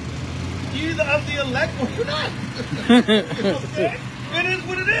 you're either of the elect or you're not. You know what I'm saying? It is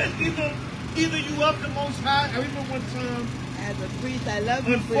what it is. Either you of the Most High. I remember one time, as a priest, I love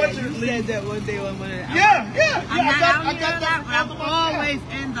you for that. You said that one day on one of the... I got that. I'm always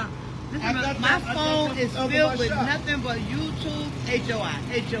in the... Listen, my phone is filled with nothing but YouTube, H.O.I.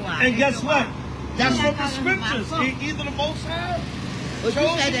 And guess what? That's from the scriptures. Either the Most High But you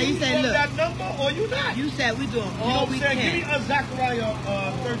said that. You said, look, that number or you not. You said we doing all we can. Give me Zechariah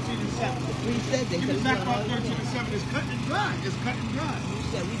 13 and 7. We said that. Give me Zechariah 13 and 7. It's cut and dry. It's cut and dry. You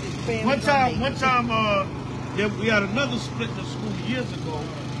said we just praying. One time, we had another split in the school years ago,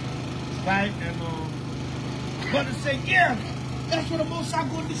 right? And brother said, yeah, that's what the Most High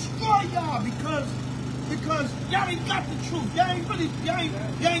going to destroy y'all because y'all ain't got the truth. Y'all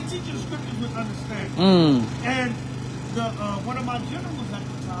ain't teaching the scriptures with understanding. And one of my generals at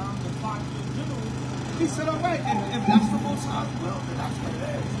the time, the 5-year general, he said, all right, if that's the Most High's will, then that's what it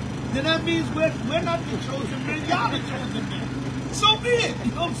is. Then that means we're not the chosen men, y'all the chosen men. So be it.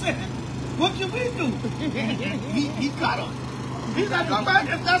 You know what I'm saying? What can we do? He got him. He's like, all right,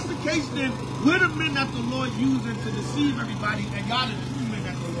 if that's the case, then we're the men that the Lord using to deceive everybody, and y'all the true men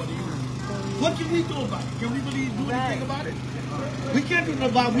that the Lord is using. What can we do about it? Can we really do anything about it? We can't do nothing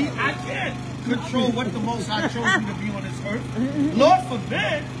about it. I can't control what the Most High chose me to be on this earth. Lord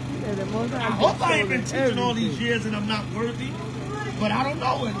forbid. I hope I ain't been teaching all these years and I'm not worthy. But I don't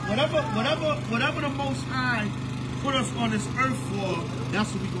know. And whatever the Most High put us on this earth for,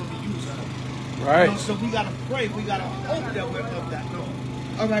 that's what we're going to be used for. Right. You know, so we got to pray. We got to hope that we're of that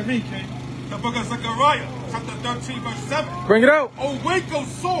number. All right, read, King. The book of Zechariah, chapter 13, verse 7. Bring it out. Awake, O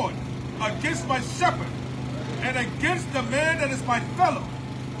sword, against my shepherd, and against the man that is my fellow,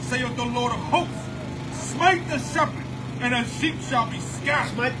 saith the Lord of hosts. Smite the shepherd, and the sheep shall be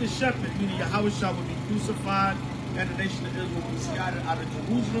scattered. Smite the shepherd, meaning Yahweh will be crucified, and the nation of Israel will be scattered out of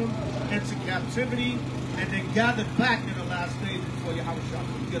Jerusalem into captivity, and then gathered back in the last days before Yahweh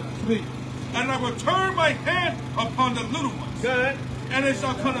will get us. Read. And I will turn my hand upon the little ones. Good. And it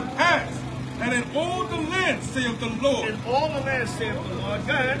shall come to pass, and in all the land, saith the Lord. In all the land, saith the Lord.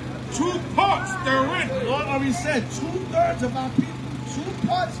 Good. 2 parts therein. The Lord already said 2/3 of our people, 2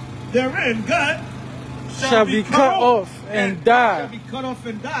 parts therein, good, Shall be cut off and die. Shall be cut off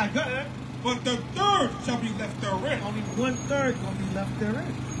and die, good. But the third shall be left therein. Only 1/3 gonna be left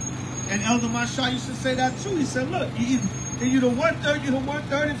therein. And Elder Mashah used to say that too. He said, look, you're the 1/3, you're the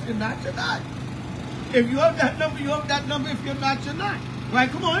 1/3. If you're not, you're not. If you have that number, you have that number. If you're not, you're not.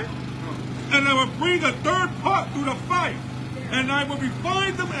 Right, come on. And I will bring a third part through the fire, and I will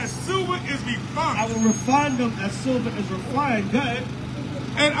refine them as silver is refined. I will refine them as silver is refined, good.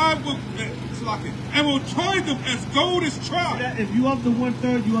 And I will, and will try them as gold is tried. If you have the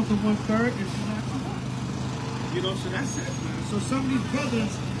 1/3, you have the 1/3. If you're not, you know, so that's it, man. So some of these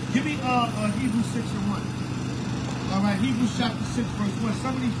brothers, give me Hebrews 6 and 1. All right, Hebrews chapter 6, verse 1.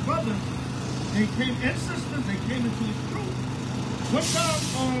 Some of these brothers, they came, and sisters, they came into this truth.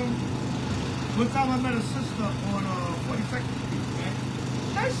 One time I met a sister on 42nd Street, man.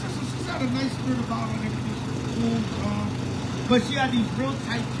 Nice sister, she's got a nice spirit about her and everything. She's cool, but she had these real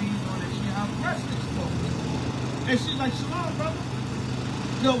tight jeans on and she had breast exposed. And she's like, Shalom, brother.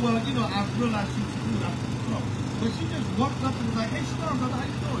 No, well, you know, I realized she was rude after the club. But she just walked up and was like, hey, Shalom, brother, how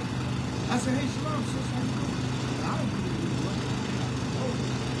you doing? I said, hey, Shalom, sis, how you doing? I don't really know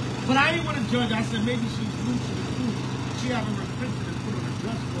what. But I didn't want to judge. I said, maybe she's new to the truth. She haven't repented and put on a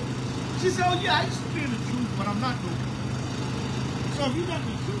dress code. She said, oh, yeah, I used to be in the truth, but I'm not no more. So if you're not in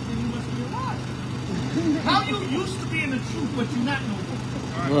the truth, then you must be alive. How you used to be in the truth, but you're not no more?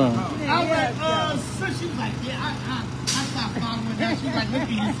 Wow. I was like, so she was like, yeah, I stopped following that. She's like, look at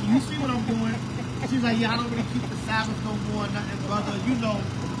you see what I'm doing? She's like, yeah, I don't really keep the Sabbath no more, nothing, brother, you know.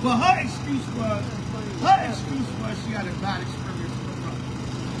 But her excuse was she had a bad experience with her brother.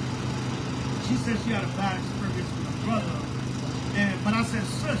 She said she had a bad experience with her brother. But I said,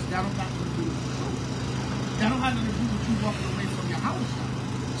 sis, that don't have to do with the truth. That don't have to do with you walking away from your house.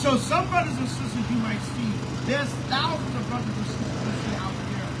 So some brothers and sisters you might see, there's thousands of brothers and sisters you see out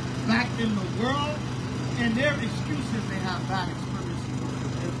there back in the world, and their excuses, they have bad experiences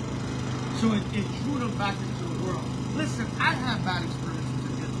with Israel. So it drew them back into the world. Listen, I have bad experiences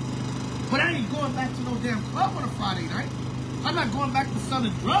in Israel, but I ain't going back to no damn club on a Friday night. I'm not going back to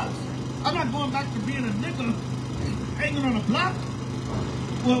selling drugs. I'm not going back to being a nigga hanging on a block.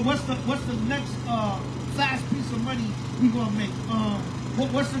 Well, what's the next fast piece of money we gonna make?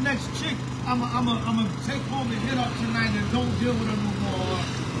 What's the next chick I'm a take home and hit up tonight and don't deal with her no more? Or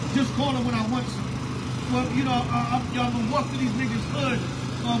just call her when I want some. Well, you know, I'm gonna walk through these niggas' hood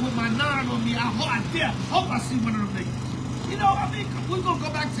with my 9 on me. I hope I see one of them niggas. You know, I mean, we're gonna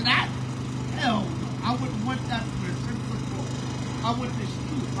go back to that? Hell, I wouldn't want that for a simple thought. I want this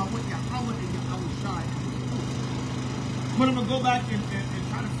truth. I want Yahweh and H.O.I. But I'm gonna go back and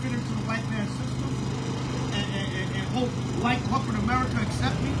try to fit into the white man's system and hope white corporate America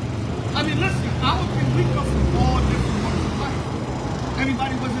accept me. I mean, listen, our people, we come from all different walks of life.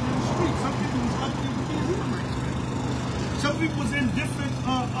 Everybody wasn't in the street. Some people was lucky to be human rights. Some people was in different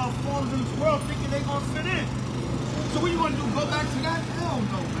forms in this world thinking they gonna fit in. So what you gonna do? Go back to that? Hell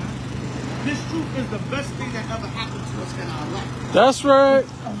no, man. This truth is the best thing that ever happened to us in our life. That's right.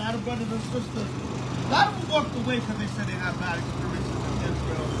 A lot of brothers and sisters, a lot of them walked away because they said they had bad experiences in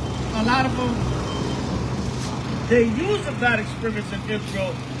Israel. A lot of them, they used a bad experience in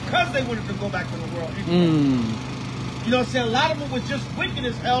Israel because they wanted to go back to the world. You know what I'm saying? A lot of them were just wicked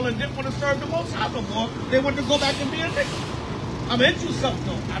as hell and didn't want to serve the Most High no more. They wanted to go back and be a nigga. I'm into something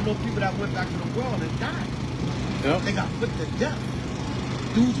though. I know people that went back to the world and died. Yep. They got put to death.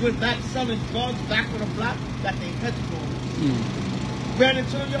 Dudes went back selling drugs back on the block, got their heads blown. Ran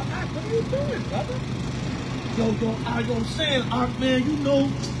into your eye. What are you doing, brother? Yo, I'm saying, man, you know,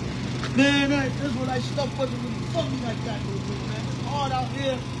 man, that Israelite stuff wasn't really funny like that, no good, man. It's hard out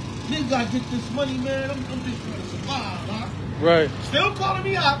here. Niggas gotta get this money, man. I'm just trying to survive, huh? Right. Still calling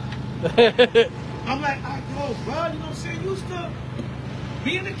me out. I'm like, yo, bro, you know what I'm saying? You used to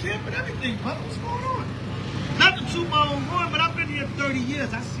be in the camp and everything, brother. What's going on? Not to toot my own horn, but I've been here 30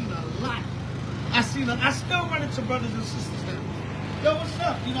 years. I've seen a lot. I still run into brothers and sisters now. Yo, what's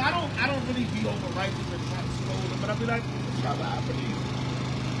up? You know, I don't really be over righteous and try to scold them, but I be like, what's up, happening?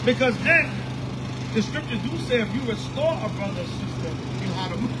 Because then the scriptures do say if you restore a brother or sister, you had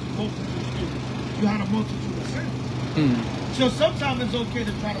a multitude of sins. So sometimes it's okay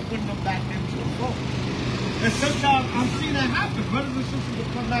to try to win them back into the fold. And sometimes I've seen that happen. Brothers and sisters will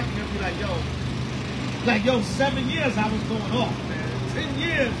come back and they'll be like, yo, 7 years I was going off, man. 10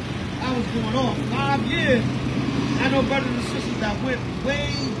 years I was going off. 5 years. I know brothers and sisters that went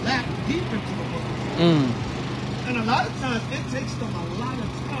way back deep into the book. And a lot of times it takes them a lot of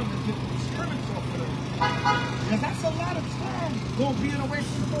time to get the spirits off of them. Because that's a lot of time being away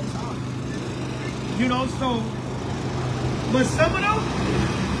from the Most High. You know, so, but some of them,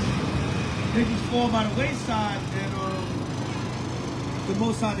 they just fall by the wayside and the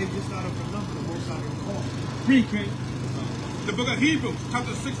Most High, they just not of the number, the Most High they call. Read, King. The book of Hebrews,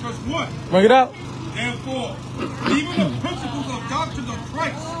 chapter 6, verse 1. Bring it out. Therefore, even the principles of doctrines of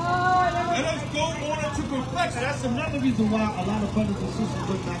Christ, let us go on into perfection. That's another reason why a lot of brothers and sisters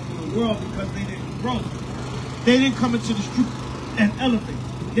went back to the world, because they didn't grow. They didn't come into the truth and elevate.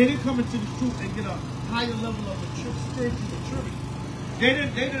 They didn't come into the truth and get a higher level of spiritual maturity. They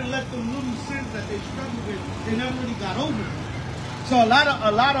didn't let them little sins that they struggled with, they never really got over it. So a lot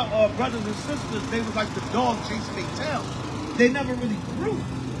of brothers and sisters, they was like the dog chasing their tail. They never really grew.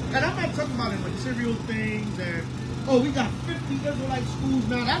 And I'm not talking about the material things and, we got 50 Israelite schools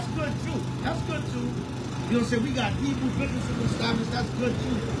now. That's good too. That's good too. You know what I'm saying? We got Hebrew businesses established. That's good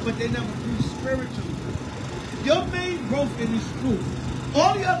too. But they never grew spiritually. Your main growth in this truth.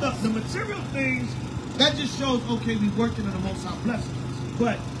 All the material things, that just shows, okay, we working on the Most High blessings.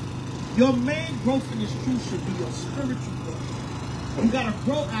 But your main growth in this truth should be your spiritual growth. You got to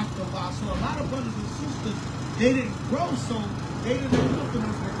grow after a while. So a lot of brothers and sisters, they didn't grow, so they didn't look at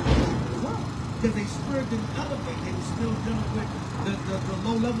us because they spirit didn't elevate. They were still dealing with the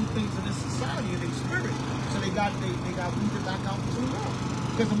low-level things in this society and their spirit. So they got weeded back out into the world.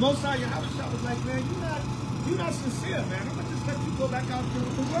 Because the Most High Yahweh was like, man, you're not sincere, man. I'm going to just let you go back out into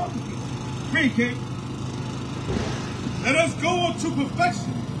the world with you. Read, King. Let us go on to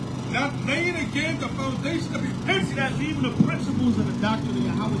perfection, not laying again the foundation of repentance. See that even the principles of the doctrine of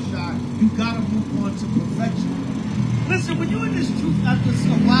Yahweh, you got to move on to perfection. Listen, when you're in this truth after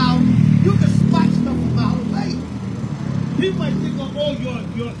a while, you can spot stuff a mile away. People might think,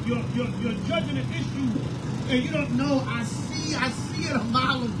 you're judging an issue, and you don't know. I see it a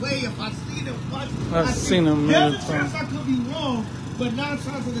mile away. If I see it once, I've seen it many times. There's a chance I could be wrong, but 9 times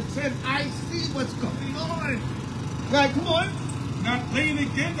out of 10, I see what's going on. Right, come on. Not laying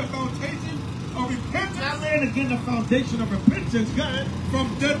again the foundation of repentance. Not laying again the foundation of repentance, God.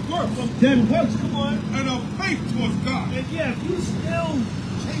 From dead works. From dead works, come on. And of faith towards God. And yeah, if you still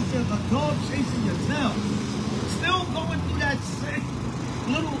chasing a dog chasing your tail, still going through that same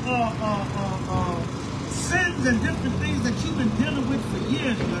little sins and different things that you've been dealing with for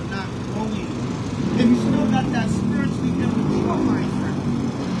years, you're not growing. And you still got that spiritually immature mindset.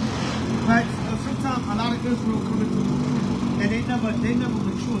 Right? So sometimes a lot of Israel come into the truth and they never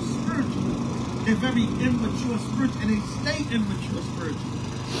mature spiritually. They're very immature spiritually and they stay immature spiritually.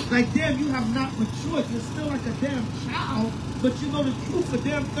 Like, damn, you have not matured. You're still like a damn child, but you know the truth for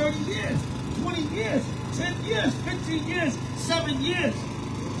damn 30 years, 20 years, 10 years, 15 years, 7 years.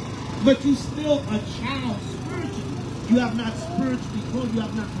 But you still a child spiritually. You have not spiritually grown. You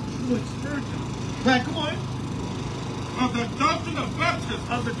have not matured spiritually. Right, come on. Of the doctrine of baptism.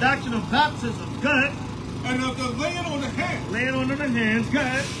 Of the doctrine of baptism. Good. And of the laying on the hands. Laying on the hands.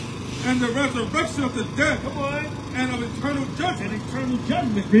 Good. And the resurrection of the dead. Come on. And of eternal judgment. And eternal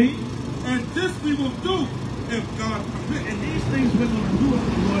judgment, read. And this we will do if God permits. And these things we're going to do if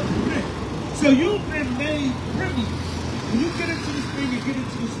the Lord permits. So you've been made privy. When you get into this thing and get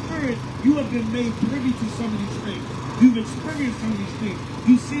into the spirit, you have been made privy to some of these things. You've experienced some of these things.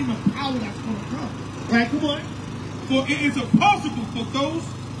 You've seen the power that's going to come. Right, come on. For it is impossible for those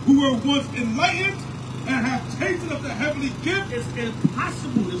who were once enlightened and have tasted of the heavenly gift. It's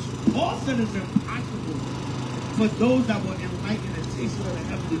impossible. Paul said it's impossible for those that were enlightened and tasted of the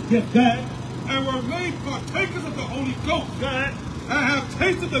heavenly gift. God. And were made partakers of the Holy Ghost. God. And have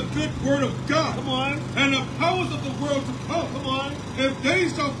tasted the good word of God. Come on. And the powers of the world to come. Come on. If they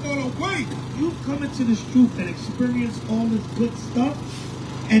shall fall away. You come into this truth and experience all this good stuff,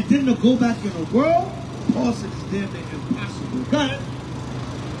 and then to go back in the world, Paul said it's damn near impossible. God.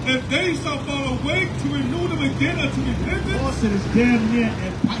 If they shall fall away, to renew them again unto repentance. Paul said it's damn near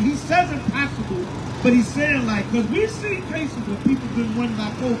impossible. He says impossible, but he's saying like, because we've seen cases where people been won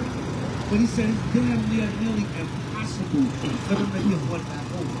back over, but he said it's damn near nearly impossible for them to get one back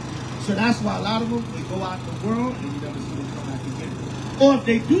over. So that's why a lot of them, they go out in the world and you never see them come back again. Or if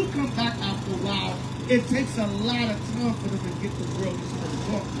they do come back after a while, it takes a lot of time for them to get the world to start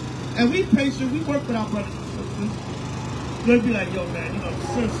talking. And we patient, we work with our brothers and sisters. They'll be like, yo, man, you know,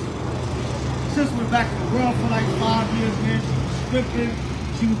 sis went back in the world for like 5 years, man. She was stripping,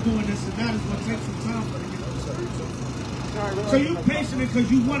 she was doing this and that. It's going to take some time for her to get up to. So you patient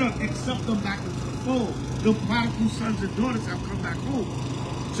because you want to accept them back into the fold. The prodigal sons and daughters have come back home.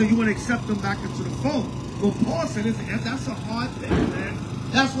 So you want to accept them back into the fold. But Paul said, that's a hard thing, man.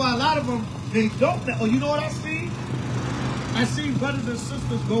 That's why a lot of them, they don't. Oh, you know what I see? I see brothers and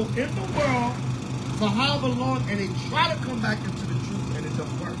sisters go in the world for however long, and they try to come back into the truth, and it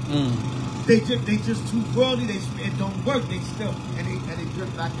don't work. They just too worldly. It don't work. They still and they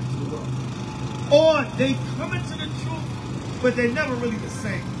drift back into the world. Or they come into the truth, but they're never really the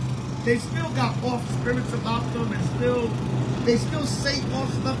same. They still got off spirits about them, and they still say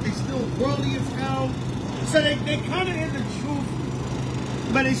off stuff. They still worldly as hell. So they kind of in the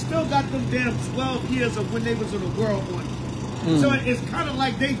truth, but they still got them damn 12 years of when they was in the world on. So it's kind of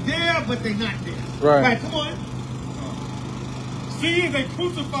like they there, but they not there. Right, come on. Seeing they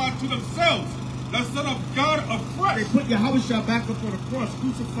crucified to themselves the Son of God afresh. They put H.O.I back up on the cross,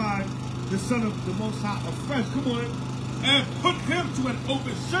 crucified the Son of the Most High afresh. Come on. And put him to an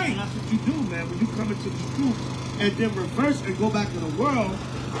open shame. That's what you do, man. When you come into the truth and then reverse and go back in the world,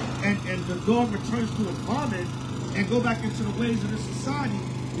 and the dog returns to his vomit and go back into the ways of this society,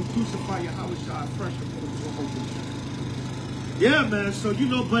 you crucify H.O.I afresh and put him to an open shame. Yeah, man. So you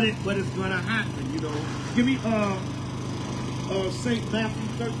know, but it's gonna happen. You know, give me St. Matthew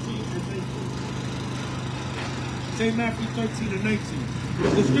 13 and 19. St. Matthew 13 and 19.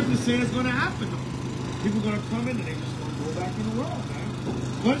 The scripture says it's gonna happen. People are gonna come in and they just gonna go back in the world, man.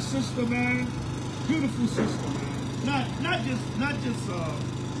 One sister, man, beautiful sister, man. Not just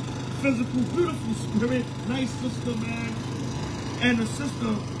physical, beautiful spirit, nice sister, man. And the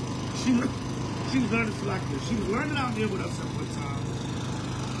sister, she was learning to like this. She was learning out here with us at one time.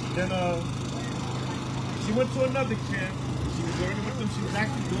 Then she went to another camp. She was learning with them. She was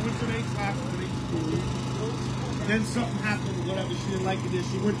actually going to their class or their school. Then something happened or whatever. She didn't like it. Then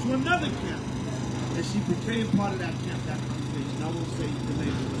she went to another camp. And she became part of that camp, that congregation. I won't say the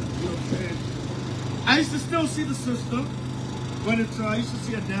name of it. You know what I'm saying? I used to still see the sister. But I used to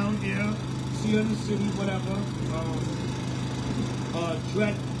see her down here. See her in the city, whatever.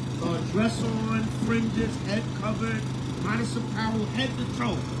 Dress on, fringes, head covered, modest apparel, head to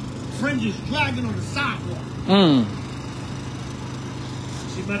toe. Fringes dragging on the sidewalk.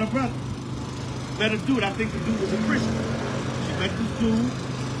 She met her brother. Met a dude. I think the dude was a Christian. She met this dude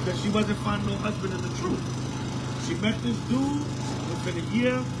because she wasn't finding no husband in the truth. She met this dude within a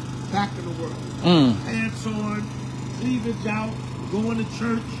year, back in the world. Pants on, cleavage out, going to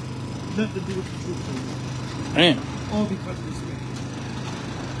church, nothing to do with the truth. Damn. All because of this man.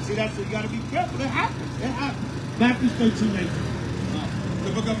 See, that's what you got to be careful. It happens. It happens. Matthew 13:19.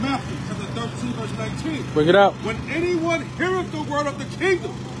 The book of Matthew, chapter 13, verse 19. Bring it out. When anyone heareth the word of the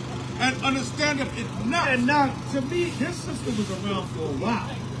kingdom and understandeth it not. And now, to me, this sister was around for a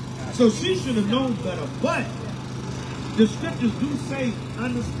while. So she should have known better. But the scriptures do say,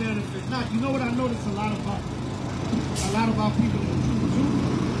 understand if it's not. You know what I notice a lot about people in the truth too?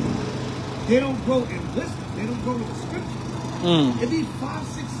 They don't go and listen. They don't go to the scriptures. It be 5,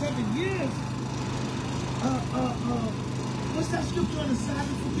 6, 7 years. What's that scripture on the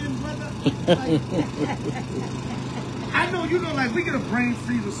Sabbath again, brother? Like, I know, you know, like we get a brain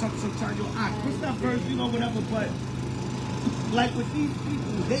freeze or something sometimes. What's that verse, you know, whatever, but like with these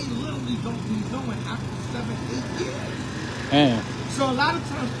people, they literally don't be knowing after 7, 8 years. Man. So a lot of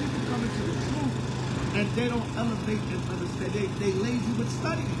times people come into the truth and they don't elevate and understand. They lazy with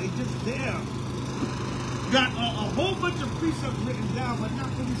studying. They just there. Got a whole bunch of precepts written down, but not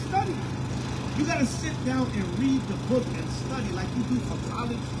really studying. You got to sit down and read the book and study like you do for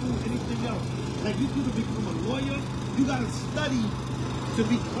college, school, anything else. Like you do to become a lawyer, you got to study to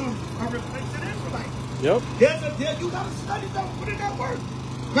become a replacement Israelite. Yep. You got to study, don't put in that work.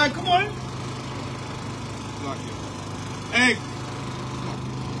 Right, come on.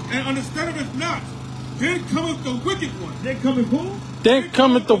 And understand it not. Then cometh the wicked one. Then cometh who? Then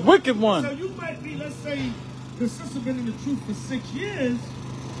cometh the wicked one. So you might be, let's say, the sister been in the truth for 6 years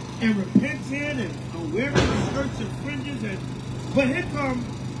and repenting and wearing the skirts and fringes, but here come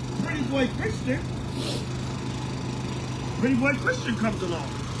pretty boy Christian. Pretty boy Christian comes along.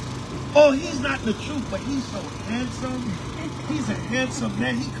 Oh, he's not in the truth, but he's so handsome. He's a handsome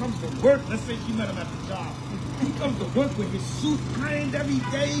man. He comes to work. Let's say she met him at the job. He comes to work with his suit ironed every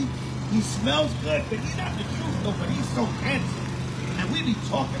day. He smells good, but he's not in the truth though, but he's so handsome. And we be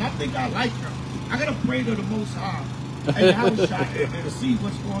talking. I think I like him. I gotta pray to the Most High and H.O.I and see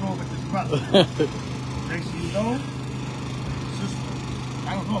what's going on with this brother. Next thing you know, sister,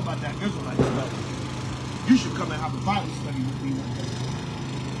 I don't know about that Israelite stuff. You should come and have a Bible study with me one day.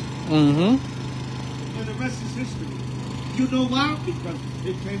 And the rest is history. You know why? Because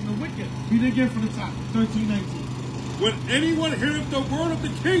it came the wicked. Read it again from the top. 13:19. When anyone heareth the word of the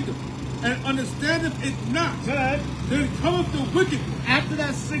kingdom and understandeth it not, then cometh the wicked one. After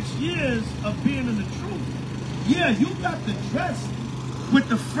that 6 years of being in the truth, yeah, you got the dress with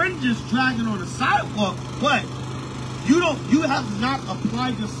the fringes dragging on the sidewalk, but you have not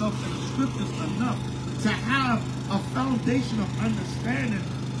applied yourself to the scriptures enough to have a foundation of understanding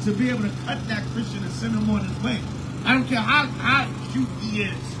to be able to cut that Christian and send him on his way. I don't care how cute he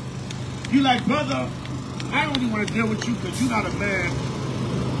is. You like, brother, I don't really want to deal with you because you're not a man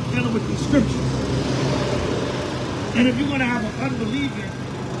dealing with these scriptures. And if you're going to have an unbelieving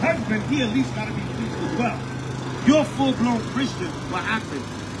husband, he at least got to be preached as well. You're a full-blown Christian. What happened?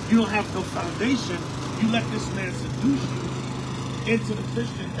 You don't have no foundation. You let this man seduce you into the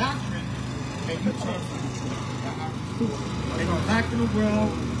Christian doctrine, and you turn from the truth. And you're back in the world,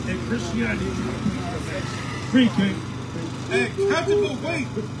 and Christianity is preaching. And catcheth away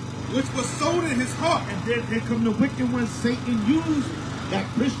which was sown in his heart. And then there come the wicked one. Satan used that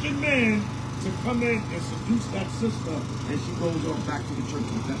Christian man to come in and seduce that sister, and she goes on back to the church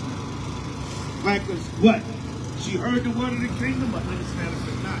with that man. Like, what? She heard the word of the kingdom, but understand it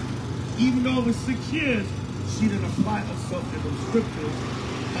or not. Even though it was 6 years, she didn't apply herself to those scriptures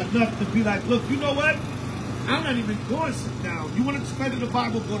enough to be like, look, you know what? I'm not even going to sit down. You want to study the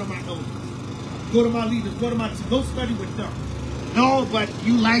Bible? Go to my elders. Go to my leaders. Go study with them. No, but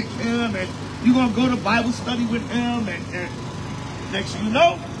you like him, and you're going to go to Bible study with him, and next thing you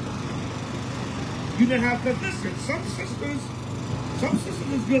know, you didn't have to listen. Some sisters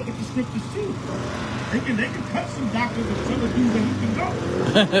is good with the scriptures too. They can cut some doctors and tell a dude where he can go.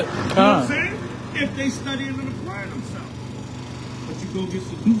 You know what I'm saying? If they study and apply themselves. But you go get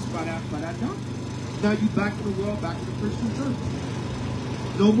seduced by that doctor. Now you back in the world, back in the Christian church.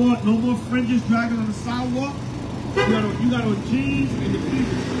 No more fringes dragging on the sidewalk. You got on jeans and the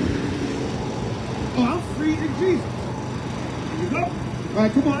Jesus. Oh, I'm free in Jesus. There you go. All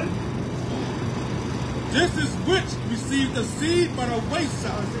right, come on. Just as which received the seed by the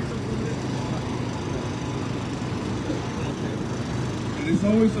wayside. And it's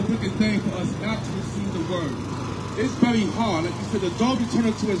always a wicked thing for us not to receive the word. It's very hard. Like you said, the dog be turned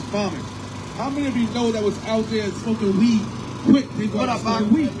into his vomit. How many of you know that was out there smoking weed quick? They go out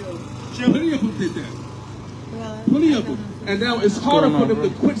smoking weed. Plenty of them did that. Plenty of them. And now it's harder for them to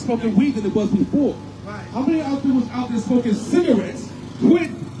quit smoking weed than it was before. Right. How many out there was out there smoking cigarettes, quit,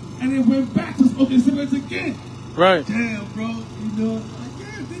 and then went back to smoking cigarettes again? Right. Damn, bro. You know, like,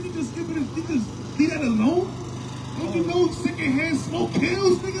 yeah, then you just leave that alone. Don't you know secondhand smoke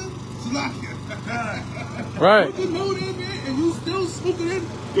kills, nigga? Salakia. Right. Don't you know that, man? And you still smoking it?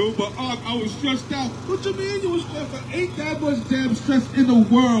 Yo, but I was stressed out. What you mean you was stressed out? Ain't that much damn stress in the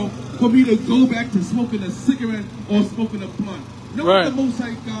world for me to go back to smoking a cigarette or smoking a blunt. No, Right. the Most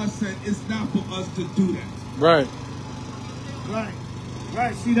High God said it's not for us to do that. Right. Right.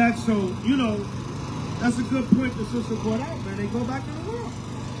 Right. See that? So, you know, that's a good point the sister brought out, man. They go back to the world.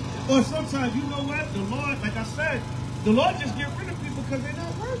 Or sometimes, you know what? The Lord, like I said, the Lord just get rid of people because they're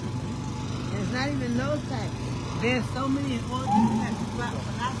not worthy. It's not even those types. There's so many all these types of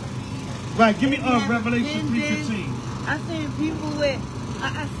philosophies. Right. Give me They have Revelation opinions. 3:15. I seen people with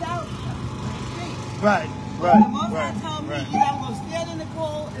I saw Right. the most High told me you either gonna stand in the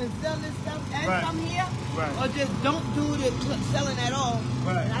cold and sell this stuff and Right. come here, Right. or just don't do the selling at all.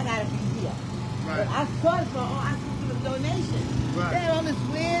 Right. And I gotta be here. Right. But I saw it for I could give a donation. Right. They had all this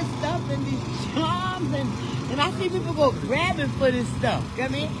weird stuff and these charms and I see people go grabbing for this stuff. You know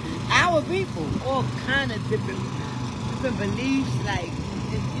what I mean? Our people, all kind of different beliefs, like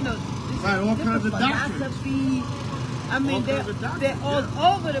you know, Right, all kinds of philosophy. I mean, All they're kinds of doctrine, they're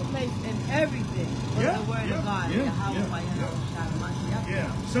all over the place in everything. With Yeah, the word yeah, of God, yeah, Yahweh, yeah, Yahweh, Yahweh.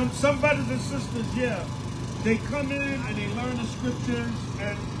 Yeah. Some brothers and sisters, yeah, they come in and they learn the scriptures,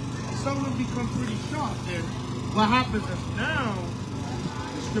 and some of them become pretty sharp. And what happens is now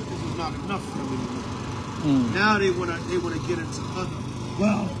the scriptures is not enough for them anymore. Now they wanna get into other.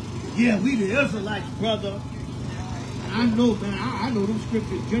 Well, yeah, we the Israelites, brother. I know, man. I know them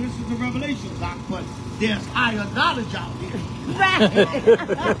scriptures, Genesis and Revelation, Doc, but there's higher knowledge out here.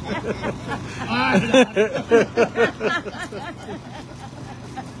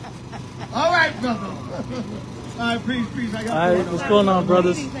 All right, brother. All right, peace. I got All right, what's going on,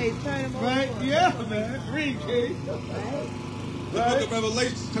 brothers? Right? Yeah, man. Read, King. The book of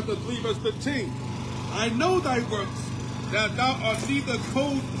Revelation, chapter 3, verse 15. I know thy works, that thou art neither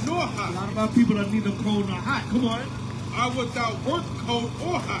cold nor A hot. lot of our people are neither cold nor hot. Come on. I would thou work cold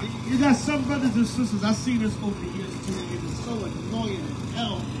or hot. You got some brothers and sisters, I see this over the years too, it is so annoying as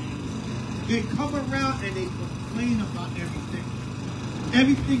hell. They come around and they complain about everything.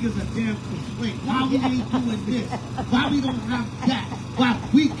 Everything is a damn complaint. Why we ain't doing this? Why we don't have that? Why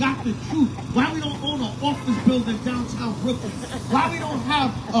we got the truth? Why we don't own an office building downtown Brooklyn? Why we don't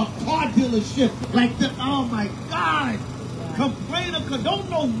have a car dealership like that? Oh my God! Complainer, don't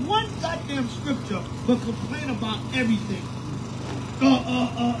know one goddamn scripture, but complain about everything.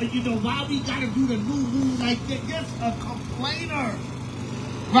 You know, why we gotta do the new moon like that? Yes, a complainer.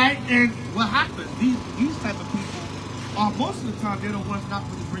 Right? And what happens? These type of people are most of the time they're the ones not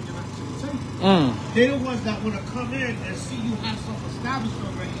really bringing us to the table. They're the ones that want to come in and see you have something established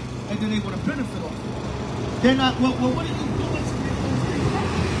already, and then they want to benefit off it. They're not. Well, what are you doing to make those things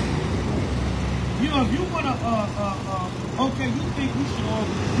happen? You know, if you want to, okay, you think we should own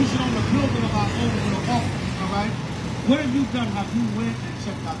a building of our own with an office, all right? What have you done? Have you went and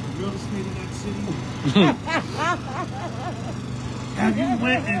checked out the real estate in that city? Have you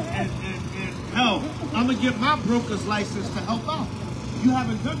went and hell, I'm gonna get my broker's license to help out. You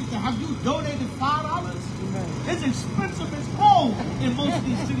haven't done anything. Have you donated $5? It's expensive as hell in most of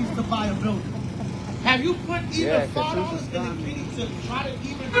these cities to buy a building. Have you put even $5 in the kitty to try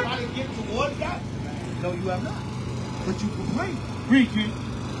to get towards that? No, you have not. But you complain. Read, King.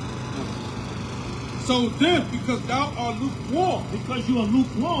 So then, because thou art lukewarm, Because you are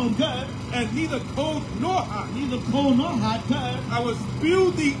lukewarm, God, and neither cold nor hot, neither cold nor hot, God. I will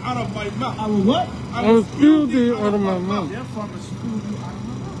spew thee out of my mouth. I will what? I will spew thee out of my mouth. Therefore, I will spew you out of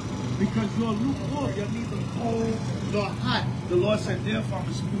my mouth. Because you are lukewarm, you're neither cold nor hot. The Lord said, therefore, I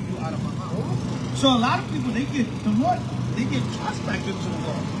will spew you out of my mouth. So a lot of people, they get trust back into the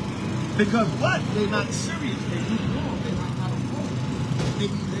Lord. Because what? They're not serious. They're lukewarm. They're not out of work. They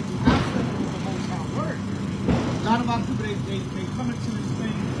have to do the most high word. A lot of our people, they come into this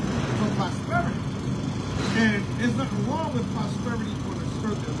thing for prosperity. And there's nothing wrong with prosperity on a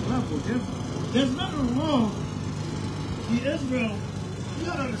certain level. There's nothing wrong. See, Israel, you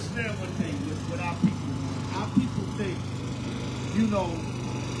gotta understand one thing with our people. Our people think, you know,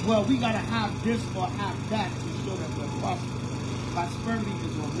 well, we gotta have this or have that to show that we're prosperous. Prosperity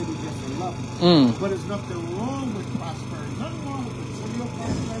is on many different levels. But there's nothing wrong with prosperity. Nothing wrong with material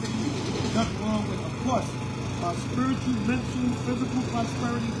prosperity. Nothing wrong with, of course, spiritual, mental, physical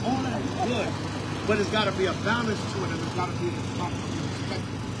prosperity. All that is good. But it's got to be a balance to it, and it's got to be properly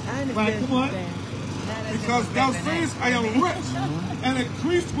respected. Right, come on. Because thou sayest, I am rich and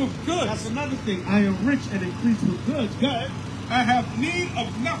increased with goods. That's another thing. I am rich and increased with goods. Good. I have need of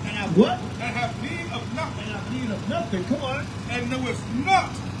nothing. And I what? I have need of nothing. And I have need of nothing. Come on. And knowest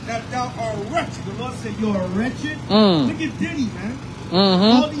not that thou art wretched. The Lord said you're wretched. Look at Diddy, man.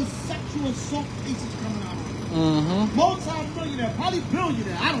 All these sexual assault cases coming out of him. Multi-millionaire, probably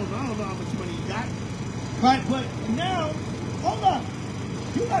billionaire. I don't know how much money he got. Right, but now, hold up.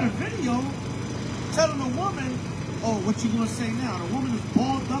 You got a video telling a woman, oh, what you gonna say now? The woman is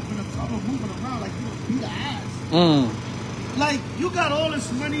balled up in a cover moving around like you gonna beat her ass. Like, you got all this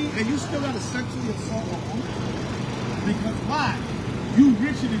money and you still got to sexually assault a woman? Because why? You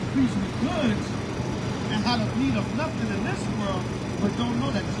rich and increasing goods and have a need of nothing in this world, but don't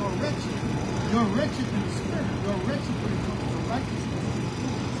know that you're wretched. You're wretched in the spirit. You're wretched when it comes to righteousness and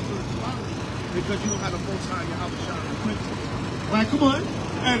spirituality because you don't have the Most High Yahweh and principle. Right, come on.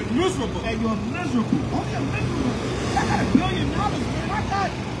 And miserable. And you're miserable. Oh, you're miserable. I got $1 billion, man. I got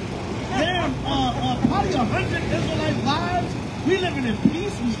damn, probably 100 Israelite lives. We living in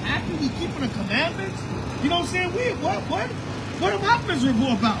peace. We happy. We keeping the commandments. You know what I'm saying? What am I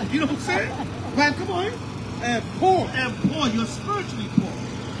miserable about? You know what I'm saying? Right, come on. And poor. And poor. You're spiritually poor.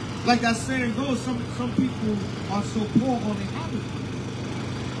 Like that saying goes, some people are so poor on their habits.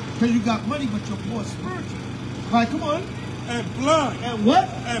 Because you got money, but you're poor spiritually. Right, come on. And blind. And what?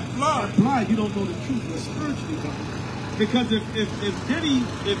 And blind. And blind. You don't know the truth. You're spiritually blind. Because if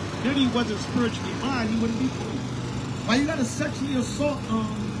Diddy wasn't spiritually blind, he wouldn't be poor. Why you gotta sexually assault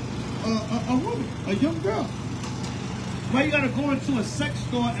a woman, a young girl? Why you gotta go into a sex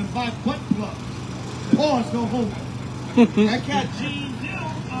store and buy butt plugs? Pause, no homo. That cat Gene Dill,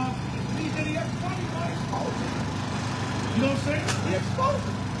 he did the X-Money by exposure. You know what I'm saying? He exposed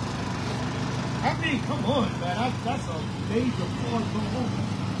him. I mean, come on, man. That's a major pause, no homo.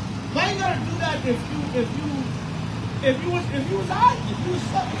 Why you gotta do that if you was out, if you was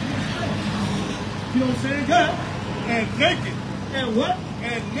something, if you was straight? You know what I'm saying? Good. And naked. And what?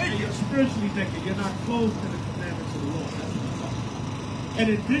 And naked. You're spiritually naked. You're not clothed in the commandments of the Lord. That's what I'm talking about. And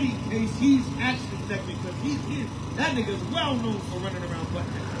in Diddy's case, he's actually naked because that nigga is well known for running around butt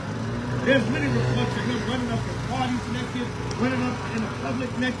naked. There's many reports of him running up in parties naked, running up in the public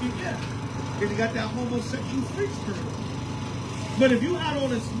naked. Yeah. Because he got that homosexual freak spirit. But if you had all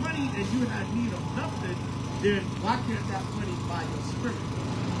this money and you had need of nothing, then why can't that money buy your spirit?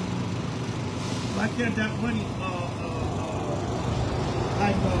 Why can't that money,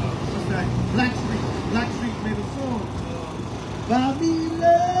 what's that? Blackstreet made a song. Buy me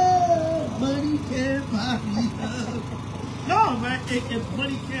love, money can't buy me love. No, man, if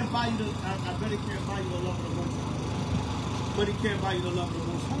money can't buy you I bet it can't buy you the love of the Most High. Money can't buy you the love of the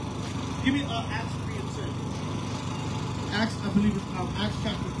Most High. Give me Acts 3 and 10. Acts, I believe it's Acts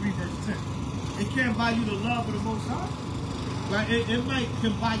chapter 3, verse 10. It can't buy you the love of the Most High. Right? It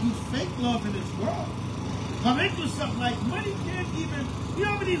can buy you fake love in this world. But make you something like money can't even. You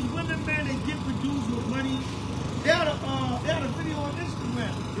know these women, man, they get produced with money. They had a video on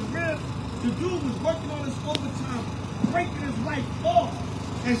Instagram. The dude was working on his overtime, breaking his wife off,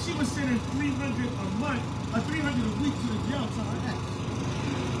 and she was sending $300 a month, or $300 a week to the jail to her ex.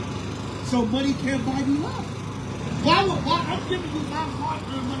 So money can't buy you love. Why I'm giving you my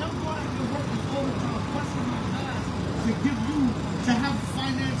hard-earned money? I'm going out there working overtime, busting my ass to give you, to have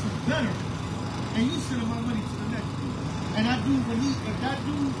finances better, and you sending my money to the next dude. And that dude, if that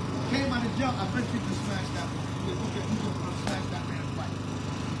dude came out of jail, I bet you could smash that one. You can smash that man's wife.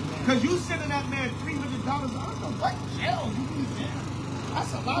 Because you sending that man $300, I don't know what jail you need there.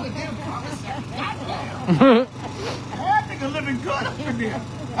 That's a lot of damn promise. Goddamn. That nigga living good up in there.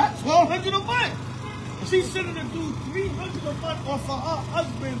 That's $1,200 a month. She's sending a dude $300 a month off of her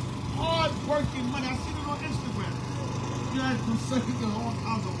husband's hard-working money. I seen it on Instagram. You guys can say all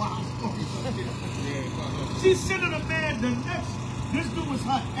kinds of wild stories. She's sending a man this dude was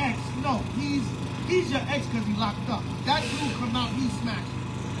her ex. No, he's your ex because he locked up. That dude come out, he smashed him.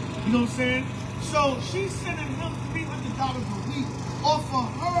 You know what I'm saying? So she's sending him $300 a week off of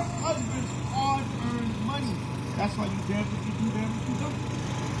her husband's hard-earned money. That's why you damn if you do, damn if you don't.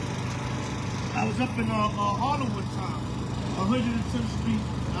 I was up in Harlem one time, 110th Street,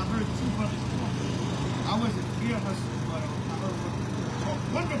 and I heard two brothers talk. I wasn't ear hustling, but I heard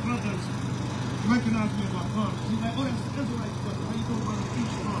one of the brothers recognized me in my car. He's like, oh, that's the Israelite brother. How you doing, brother?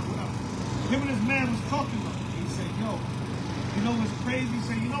 Peace, whatever. Him and his man was talking about it. He said, yo, you know what's crazy? He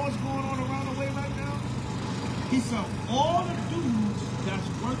said, you know what's going on around the way right now? He said, all the dudes that's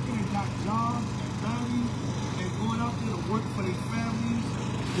working and got jobs and married and going out there to work for their families,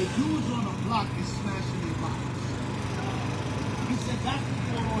 the dudes on the block is smashing their bodies. He said, that's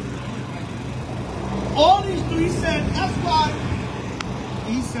what's going on in the hood right now. All these dudes, he said, that's why,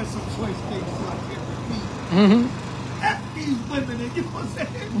 he said some choice things so I can't repeat. F these women, and you know what I'm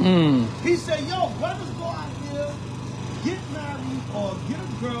saying? He said, yo, brothers go out here, get married, or get a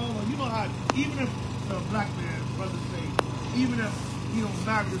girl, God, even if the black man, brother say, even if he don't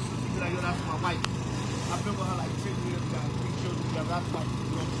marry the sister, he be like, yo, that's my wife. I've been with her like 10 years, got 3 children together, that's my, you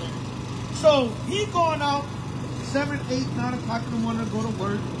know what I'm saying? So he going out 7, 8, 9 o'clock in the morning to go to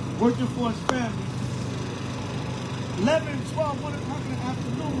work, working for his family. 11, 12, 1 o'clock in the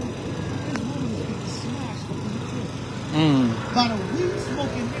afternoon, his woman is getting smashed up in the crib. By the weed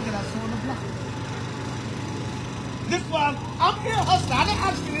smoking nigga that's on the block. This why I'm here hustling. I didn't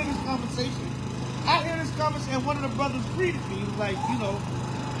actually hear this conversation. I hear this conversation, and one of the brothers greeted me. He was like, you know,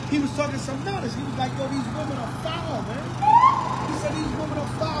 he was talking some knowledge. He was like, yo, these women are foul, man. He said these women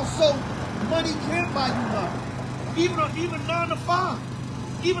are foul, so money can't buy you love. Even 9 to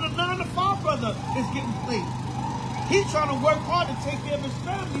 5. Even a 9 to 5 brother is getting played. He's trying to work hard to take care of his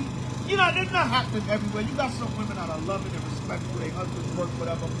family. You know, they're not happening everywhere. You got some women that are loving and respectful, their husbands work,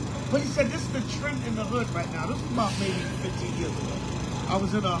 whatever. But he said this is the trend in the hood right now. This is about maybe 15 years ago. I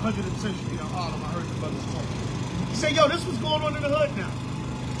was in 110th Street in Harlem. I heard the brothers talking. He said, yo, this was going on in the hood now.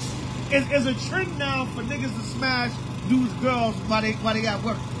 It's a trend now for niggas to smash dudes' girls while they at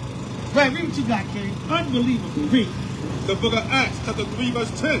work. Right, read what you got, King. Unbelievable. Read. The book of Acts, chapter 3,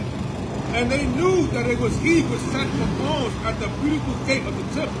 verse 10. And they knew that it was he which sat for arms at the beautiful gate of the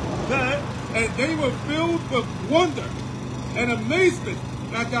temple. And they were filled with wonder and amazement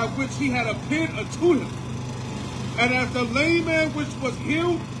at that which he had appeared unto him. And as the lame man which was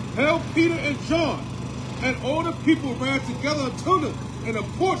healed held Peter and John, and all the people ran together unto them in a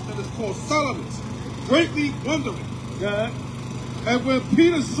porch that is called Solomon's, greatly wondering. And when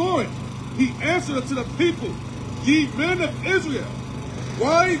Peter saw it, he answered unto the people, Ye men of Israel,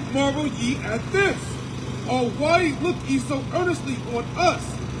 why marvel ye at this? Or why look ye so earnestly on us,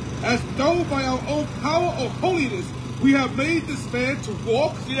 as though by our own power or holiness we have made this man to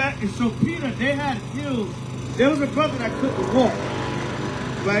walk? See that? And so Peter, they had healed. There was a brother that couldn't walk.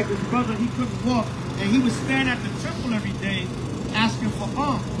 Right? This brother, he couldn't walk. And he would stand at the temple every day asking for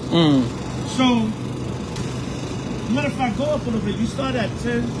alms. So, matter of fact, go up a little bit. You start at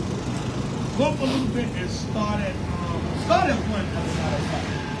 10. Go up a little bit and start at 1.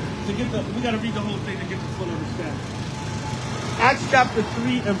 To get the, we got to read the whole thing to get the full understanding. Acts chapter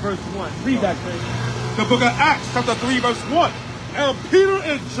 3 and verse 1. Read that thing. The book of Acts, chapter 3, verse 1. And Peter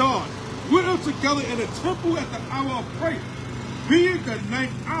and John went up together in the temple at the hour of prayer, being the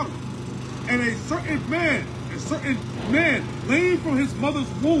 9th hour. And a certain man lame from his mother's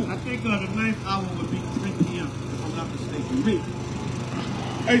womb. I think the 9th hour would be 10 p.m. if I'm not mistaken. Read.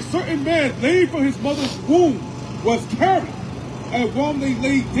 A certain man lame from his mother's womb was carried, and while they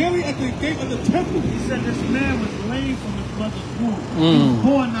lay daily at the gate of the temple. He said this man was lame from his mother's womb. He was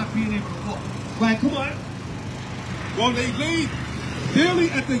born not being able to walk. Right, come on. While they lay daily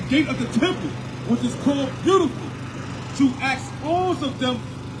at the gate of the temple, which is called Beautiful, to ask alms of them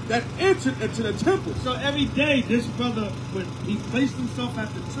that entered into the temple. So every day, this brother, when he placed himself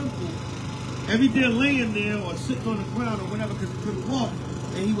at the temple, every day laying there or sitting on the ground or whatever because he couldn't walk,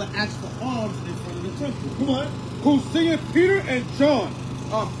 and he would ask for alms in front of the temple. Come on. Who seeing Peter and John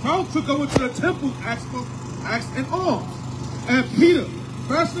about to go into the temple, asked an alms. And Peter,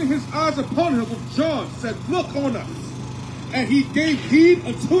 fastening his eyes upon him with John, said, Look on us. And he gave heed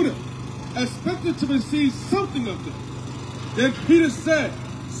unto them, expecting to receive something of them. Then Peter said,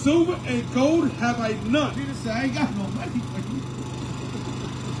 Silver and gold have I none. Peter said, I ain't got no money for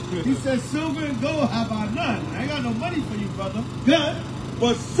you. He said, silver and gold have I none. I ain't got no money for you, brother. Good.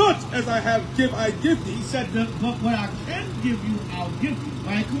 But such as I have I give thee. He said, but what I can give you, I'll give you.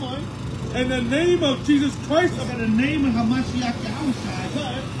 Right, come on. In the name of Jesus Christ, in the name of Hamashiach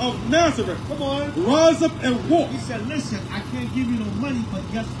Yahushua of Nazareth, come on, rise up and walk. He said, listen, I can't give you no money, but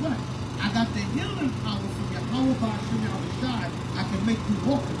guess what? I got the healing power from Yahweh Ba'ashem Yahushua. I can make you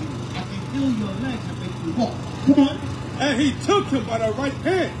walk again. I can heal your legs and make you walk. Come on. And he took him by the right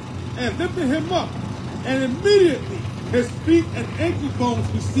hand and lifted him up, and immediately his feet and ankle bones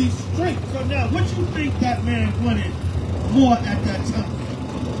received strength. So now, what you think that man wanted more at that time?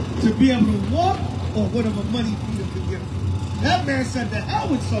 To be able to walk or whatever money Peter could give him? That man said, the hell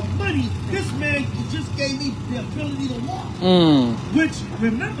with some money. This man just gave me the ability to walk. Which,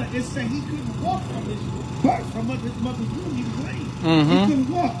 remember, it said he couldn't walk from his birth, from his mother's womb. He was lame. He couldn't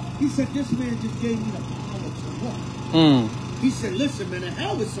walk. He said, this man just gave me the power to walk. He said, listen, man, the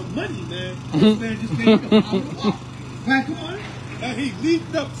hell with some money, man. This man just gave me the power to walk. Right, come on. And he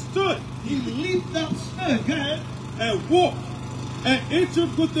leaped up, stood. He leaped up, stood. Go ahead. And walked, and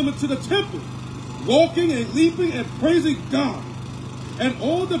entered with them into the temple, walking and leaping and praising God. And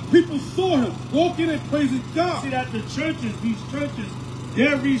all the people saw him walking and praising God. See that the churches, these churches,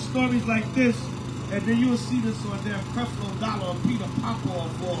 they'll read stories like this, and then you'll see this on their Creflo Dollar or Peter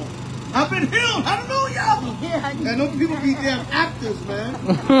Popoff or I've been healed. Hallelujah. And those people be damn actors, man.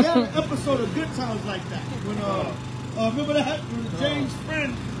 They had an episode of Good Times like that. When remember that? When James'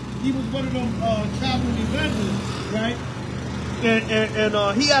 friend, he was one of them traveling evangelists, right?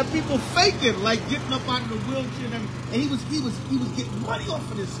 And he had people faking, like getting up out of the wheelchair and everything. And he was getting money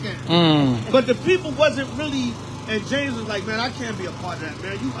off of this scam. But the people wasn't really. And James was like, man, I can't be a part of that,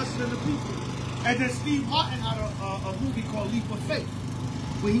 man. You hustling the people. And then Steve Martin had a movie called Leap of Faith,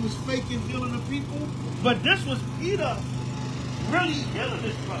 where he was faking healing the people. But this was Peter really healing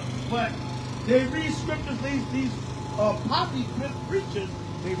this brother. But they read scriptures, these poppy preachers,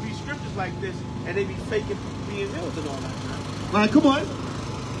 they read scriptures like this, and they be faking being healed and all that. All right, come on.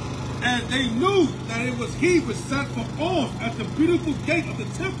 And they knew that it was he which sat for alms at the beautiful gate of the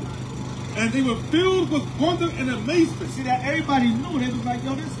temple. And they were filled with wonder and amazement. See that everybody knew. They was like,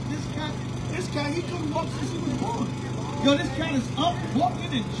 yo, this guy, he couldn't walk since he was born. Yo, this guy is up, walking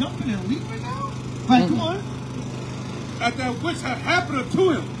and jumping and leaping now. Like, come on. At that which had happened unto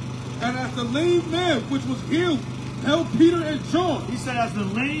him, and as the lame man which was healed held Peter and John. He said, as the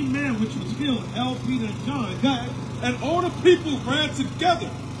lame man which was healed held Peter and John. God. And all the people ran together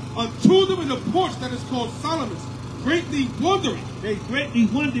unto them in the porch that is called Solomon's, greatly wondering. They greatly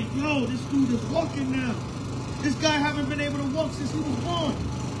wondered, yo, this dude is walking now. This guy haven't been able to walk since he was born.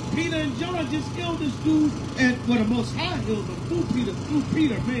 Peter and John just healed this dude, and the Most High healed him through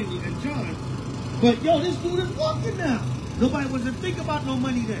Peter mainly, and John. But yo, this dude is walking now. Nobody wasn't thinking about no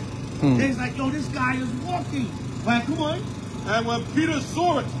money then. They's like, yo, this guy is walking. Right, come on. And when Peter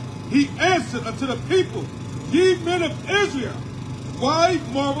saw it, he answered unto the people, ye men of Israel, why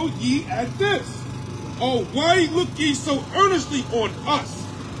marvel ye at this? Or why look ye so earnestly on us,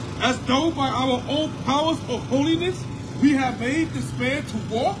 as though by our own powers of holiness we have made this man to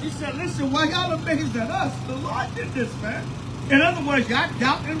walk? He said, listen, why y'all amazed at us? The Lord did this, man. In other words, y'all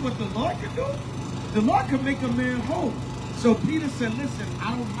doubting what the Lord can do? The Lord can make a man whole. So Peter said, listen,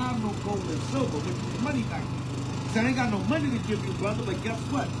 I don't have no gold and silver, which is money back then. He said, I ain't got no money to give you, brother, but guess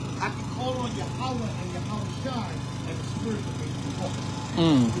what? I can call on Yahweh and H.O.I, and the Spirit will make you walk.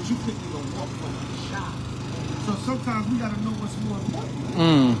 But you couldn't even walk from H.O.I. So sometimes we got to know what's more important.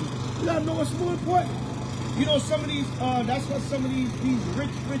 We got to know what's more important. You know, some of these, that's why some of these rich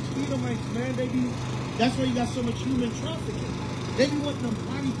Edomites, man, that's why you got so much human trafficking. They be wanting them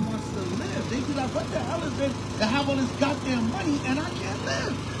body parts to live. They be like, what the hell is it to have all this goddamn money and I can't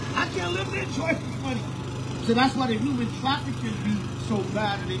live? I can't live to enjoy this money. So that's why the human trafficking be so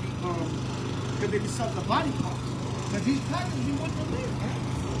bad, and they be, because they be selling the body parts. Because these packers be wanting to live, man.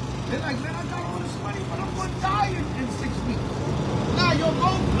 They're like, man, I got all this money, but I'm going to die in 6 weeks. Nah, yo,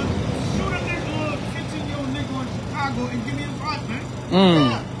 go shoot a nigga, 15-year-old nigga in Chicago and give me his heart, man.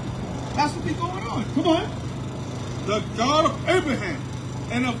 Yeah. That's what be going on. Come on. The God of Abraham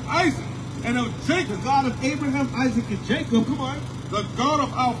and of Isaac and of Jacob. The God of Abraham, Isaac, and Jacob. Come on. The God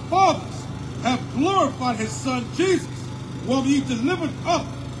of our fathers have glorified his son Jesus, whom he delivered up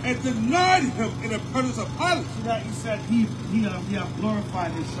and denied him in the presence of Pilate. See that he said he have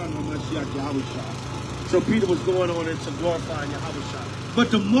glorified his son on Mashiach Yahushua. So Peter was going on into glorifying Yahushua. But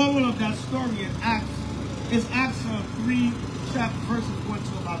the moral of that story in Acts is Acts 3 verses 1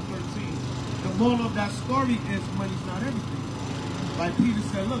 to about 13. The moral of that story is money's not everything. Like Peter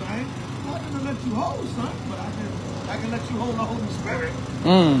said, look, I ain't gonna let you hold, son, but I can let you hold the Holy Spirit.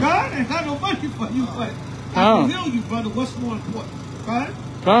 God ain't got no money for you, but I can heal you, brother. What's more important? Right?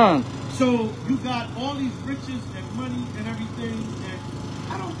 So you got all these riches and money and everything, and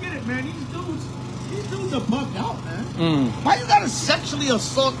I don't get it, man. These dudes are bugged out, man. Why you gotta sexually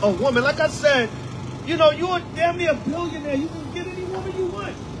assault a woman? Like I said, you know, you're damn near a billionaire. You can get any woman you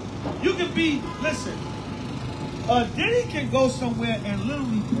want. You can be, listen, Diddy can go somewhere and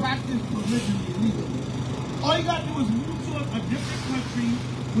literally practice religion illegally. All you gotta do is move to a different country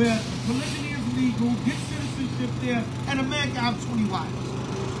where polygyny is legal, get citizenship there, and a man can have 20 wives.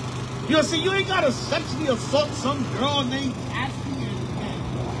 You know, see, you ain't gotta sexually assault some girl named Cassie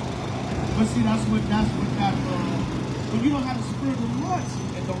but see, that's what that, when you don't have the Spirit of the Lord, see,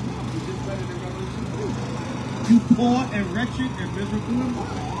 it don't matter. You just better than Revelation 2. You poor and wretched and miserable and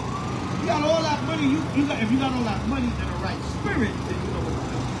wild. You got all that money, if you got all that money and the right spirit, then you know what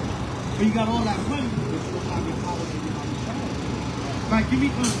to do. But you got all that money, but you don't have your power and you have your power. Right, give me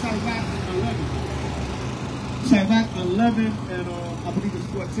Zabach 11. Zabach 11 and I believe it's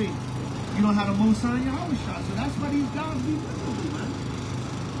 14. You don't have the Most High Yahushua, so that's why these guys be miserable, man.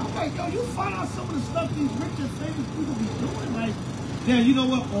 I'm like, yo, you find out some of the stuff these rich and famous people be doing, like, yeah, you know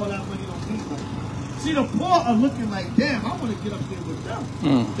what, all that money don't mean nothing. See, the poor are looking like, damn, I want to get up there with them.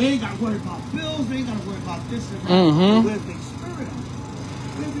 They ain't got to worry about bills. They ain't got to worry about this and that. Where's their spirit at?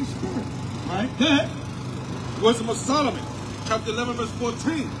 Where's their Holy Spirit. Right? Good. Wisdom of Solomon, chapter 11, verse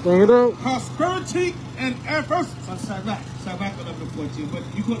 14. Bring it up. Prosperity and adversity. Zabach 11 to 14. But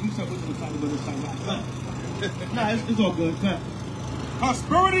you said wisdom of Solomon, but it's Zabach. Nah, it's all good. Good.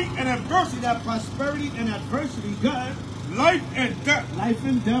 Prosperity and adversity. That prosperity and adversity, good. Life and death. Life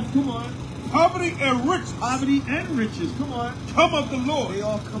and death, come on. Poverty and riches. Poverty and riches, come on. Come of the Lord. They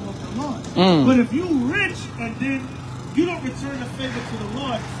all come of the Lord. Mm. But if you rich and then you don't return the favor to the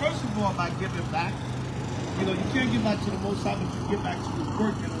Lord, first of all, by giving back, you know, you can't give back to the Most High, but you give back to the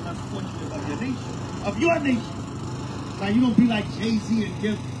worker and less fortunate of your nation. Now, you don't be like Jay-Z and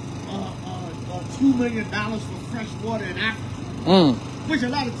give $2 million for fresh water in Africa. Mm. Which a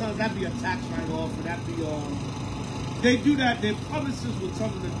lot of times that'd be a tax write-off, and that'd be, they do that, their publicists will tell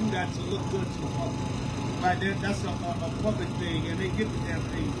them to do that to look good to the public. Right, that's a public thing, and they get the damn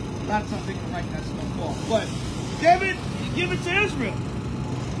thing. A lot of times they can write that stuff off. But, David, give it to Israel.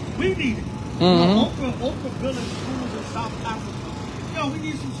 We need it. Oprah building schools in South Africa. Yo, we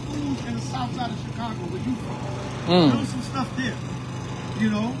need some schools in the south side of Chicago where you from. Do some stuff there. You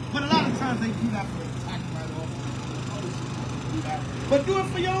know? But a lot of times they do that for a tax write-off. But do it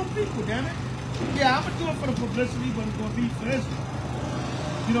for your own people, damn it. Yeah, I'm going to do it for the publicity, but it's going to be for Israel.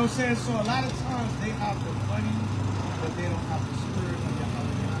 You know what I'm saying? So a lot of times they have the money, but they don't have the spirit of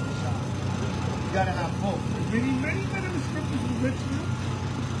Yahweh. You got to have both. Many of the scriptures are rich, man.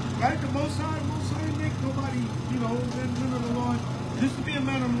 Right? The Most High make nobody, you know, men of the Lord. Just to be a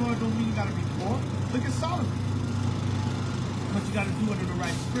man of the Lord don't mean you got to be poor. Look at Solomon. But you got to do it in the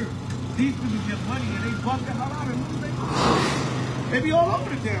right spirit. These people get money and they bug the hell out of it. They be all over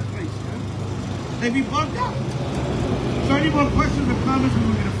the damn place, man. They be bugged out. So any more questions or comments? We're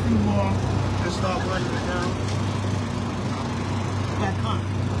going to get a few more and start running it down.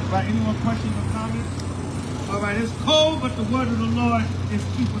 Right, any more questions or comments? All right, it's cold, but the word of the Lord is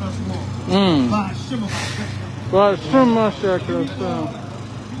keeping us warm. By Shema. By Shema Shaka.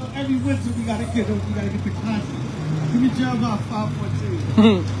 Every winter we gotta get the classic. Give me Jeremiah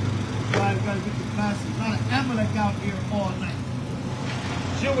 5:14. Right, we gotta get the classic. A lot of Amalek out here all night.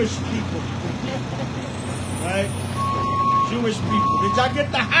 Jewish people. Right? Jewish people. Did y'all get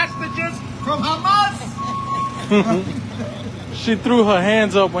the hostages from Hamas? She threw her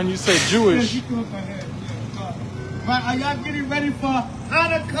hands up when you say Jewish. Yeah, she threw up her hands. Right, are y'all getting ready for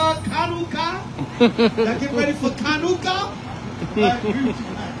Hanukkah? Y'all getting ready for Hanukkah?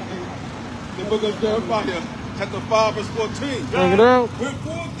 The book of Jeremiah, chapter 5, verse 14. Bring it out.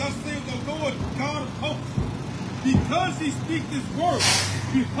 Wherefore thus saith the Lord God of hosts, because he speak this word,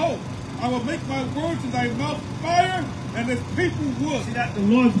 behold, I will make my words in thy mouth fire, and his people wood. See that the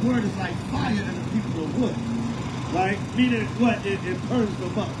Lord's word is like fire, and the people are wood. Right? Meaning what? It burns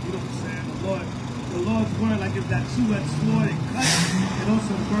them up. You know what I'm saying? The Lord's word, like it's that two-edged sword, it cuts, it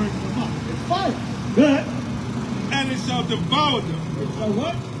also burns them up. It's fire. Good. And it shall devour them. It shall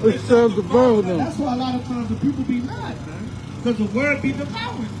what? It shall devour them. That's why a lot of times the people be mad, man. Because the word be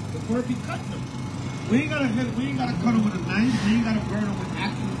devouring. The word be cutting them. We ain't gotta cut them with a knife. We ain't gotta burn them with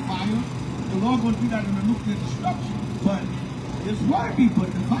actual fire. The Lord gonna do that in the nuclear destruction. But his word be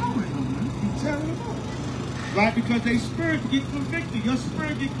devouring them, man. Be tearing them up. Right? Because their spirit get convicted. Your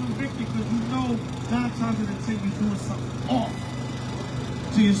spirit get convicted because you know 9 times out of 10 you're doing something off.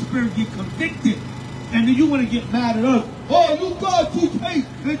 So your spirit get convicted. And then you want to get mad at us. Oh, you God teach hate.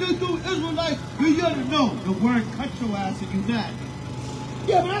 And you do Israelites. You gotta know. The word cut your ass and you mad.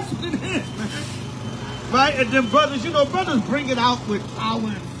 Yeah, but that's what it is, man. Right? And then brothers, you know, brothers bring it out with power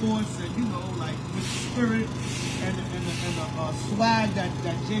and force and, you know, like with spirit and the swag that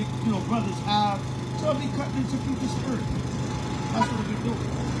brothers have. So be cutting into people's spirit. That's what we do.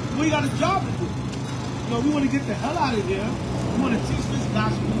 We got a job to do. You know, we want to get the hell out of here. We want to teach this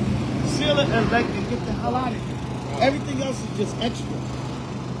gospel, seal it and elect and get the hell out of here. Everything else is just extra.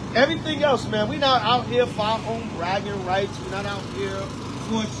 Everything else, man. We're not out here for our own bragging rights. We're not out here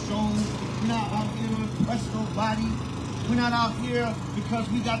for a show. We're not out here to impress nobody. We're not out here because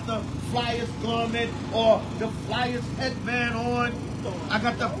we got the flyest garment or the flyest headband on. I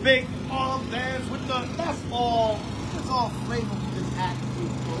got the big armbands with that's all flavor we just act to.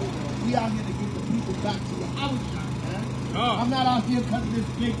 We out here to get the people back to the house, man. I'm not out here cutting this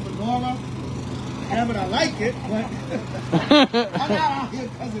big menorah. Yeah, but I like it, but I'm not out here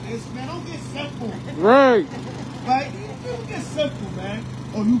because of this, man. Don't get simple. Right. Right? Don't get simple, man.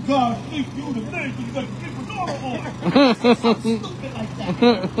 Oh, you God, think you the man, you got the big menorah on. Say something stupid like that.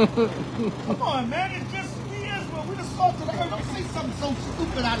 Come on, man. It's just we the salt of the earth. Don't say something so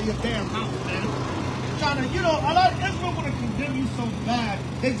stupid out of your damn mouth, man. Trying to, you know, a lot of Israel want to condemn you so bad,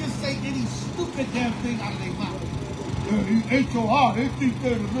 they just say any stupid damn thing out of their mouth. H.O.I, they think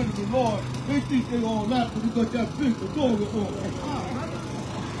they're the men of the Lord. They think they all that, but we got that big fedora on.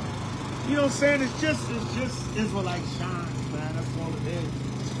 You know what I'm saying? It's just Israelite shines, man. That's all it is.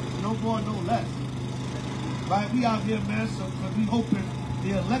 No more, no less. Right? We out here, man, so because we hoping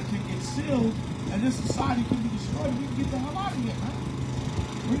the election gets sealed and this society can be destroyed, we can get the hell out of here, man.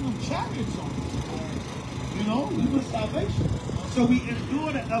 Bring them chariots on us. You know, we want salvation. So we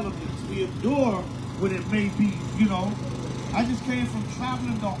endure the elements. We endure what it may be, you know. I just came from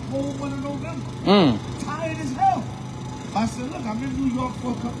traveling the whole month of November. Tired as hell. I said, look, I'm in New York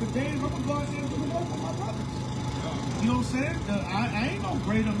for a couple of days. I'm going to go out there and do the work with my brothers. You know what I'm saying? I ain't no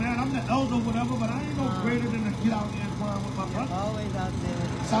greater, man. I'm the elder, whatever, but I ain't no greater than to get out there and run with my brothers. Always out there.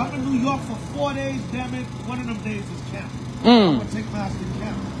 So I'm in New York for 4 days. Damn it, one of them days is camp. I'm going to take my ass to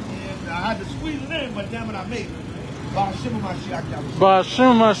camp. And I had to squeeze it in, but damn it, I made it. Ba'ashim Mashiach Yahushua.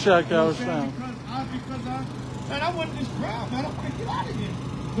 Ba'ashim Mashiach Yahushua. Because man, I want this crowd, man. I want to get out of here.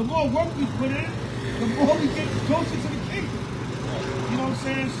 The more work we put in, the more we get closer to the kingdom. You know what I'm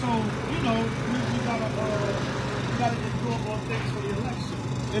saying? So, you know, we gotta endure all things for the election.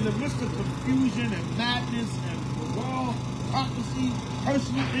 In the midst of confusion and madness and world prophecy,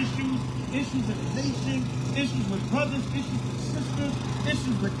 personal issues in the nation, issues with brothers, issues with sisters,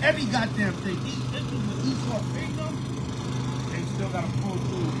 issues with every goddamn thing, issues with Esau kingdom, they still gotta pull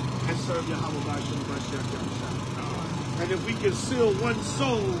through and serve Yahweh Ba'ashim Mashiach Yahushua. And if we can seal one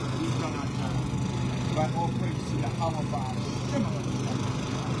soul, we've done our job. By all praise to Yahweh Ba'ashim.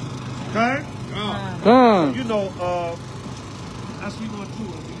 Okay? You know, that's what we're going to do.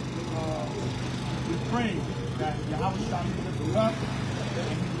 We pray that Yahweh shall be lifted up and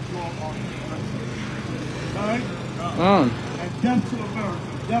he will draw all his right? And death to America,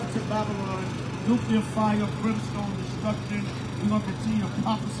 death to Babylon, nuclear fire, brimstone, destruction. We're going to continue to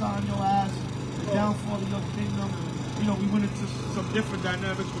prophesy on your ass, the downfall of your kingdom. You know, we went into some different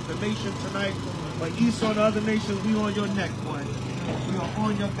dynamics with the nation tonight, but Esau and the other nations, we on your neck, boy. We are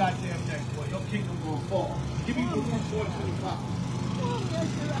on your goddamn neck, boy. Your kingdom will fall. Give me the 125.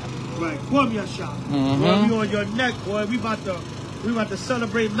 Right, Kwam Yasha. Boy, we on your neck, boy. We about to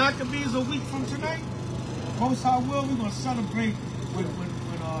celebrate Maccabees a week from tonight. Most I will, we're gonna celebrate when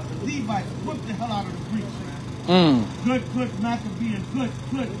the Levites whip the hell out of the Greeks, man. Good Maccabean,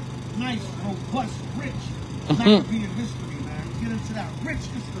 good, nice, robust, rich Maccabean history, man. Get into that rich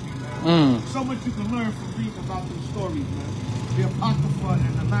history, man. So much you can learn from reading about these stories, man. The Apocrypha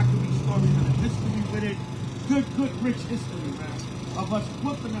and the Maccabee stories and the history with it. Good, rich history, man. Of us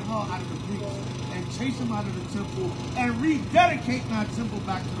whipping the hell out of the Greeks and chase them out of the temple and rededicating our temple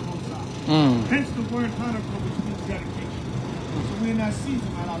back to the Most High. Hence the word Hanukkah, which means dedication. So we're in that season,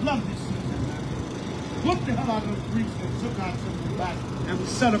 man. I love this season, man. Whipped the hell out of the Greeks and took our temple back, and we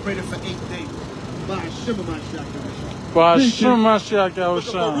celebrated for 8 days. Ba'ashim Mashiach Yahushua. Ba'ashim Mashiach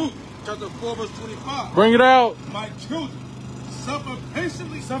Yahushua. Chapter 4, verse 25. Bring it out. My children, suffer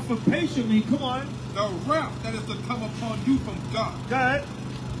patiently, come on, the wrath that is to come upon you from God. God.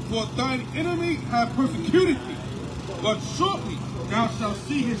 For thine enemy have persecuted thee, but shortly thou shalt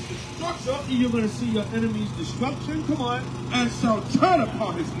see his destruction. Shortly you're going to see your enemy's destruction, come on, and shall tread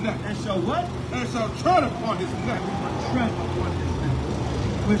upon his neck. And shall what? And shall tread upon his neck. Tread upon his neck.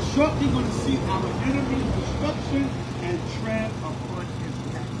 We're shortly going to see our enemy's destruction and tread upon his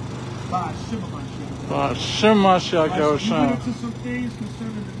neck. Ba'ashim Mashiach. Ba'ashim Mashiach Yahushua. We went into some things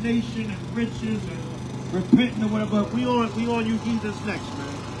concerning the nation and riches and repenting or whatever. We on you heathens next,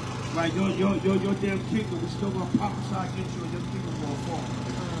 man. Right, your damn kingdom, we still gonna prophesy against you and your kingdom gonna fall.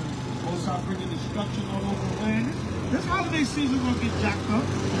 Most are bringing destruction all over the land. This holiday season gonna get jacked up.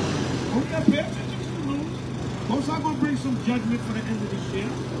 We gotta pay attention to the news. Most are gonna bring some judgment for the end of this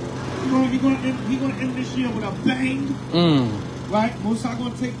year. We're gonna end this year with a bang. Right? Most are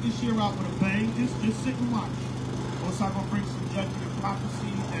gonna take this year out with a bang. Just sit and watch. Most are gonna bring some judgment and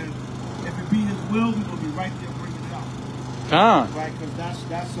prophecy, and if it be his will, we're gonna be right there bringing it out. Right, because that's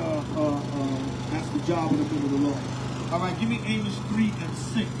the job of the men of the Lord. All right, give me Amos 3 and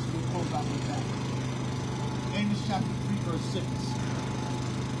 6. We'll close out with that. Amos chapter 3, verse 6.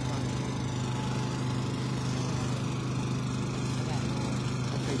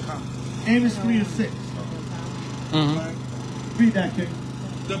 Okay, come. Amos 3 and 6. Right. Read that, King.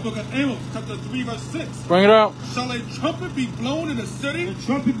 The book of Amos, chapter 3, verse 6. Bring it out. Shall a trumpet be blown in the city? The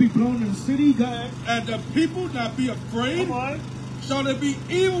trumpet be blown in the city, God. And the people not be afraid? Come on. Shall there be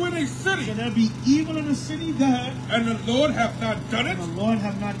evil in a city? Shall there be evil in the city, God? And the Lord have not done it? And the Lord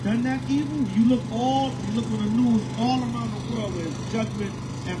have not done that evil? You look on the news all around the world where judgment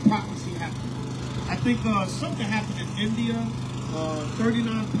and prophecy happen. I think something happened in India.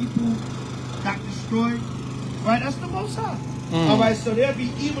 39 people got destroyed. Right? That's the Most High. All right, so there'll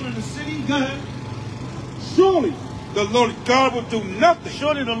be evil in the city. Go ahead. Surely the Lord God will do nothing.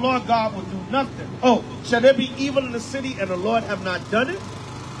 Surely the Lord God will do nothing. Oh, shall there be evil in the city and the Lord have not done it?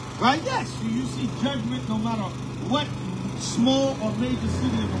 Right? Yes. You see judgment no matter what small or major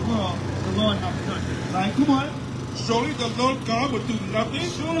city in the world, the Lord has done it. Right? Come on. Surely the Lord God will do nothing.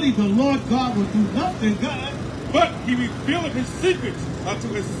 Surely the Lord God will do nothing. God. But he revealed his secrets unto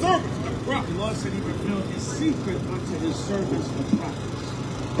his servants, the The prophets. Lord said he revealed his secret unto his servants, the prophets.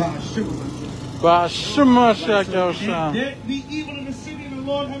 By Shema. Ba'ashem Mashiach Yahushua. There be evil in the city and the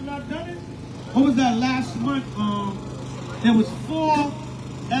Lord have not done it? What was that last month? There was 4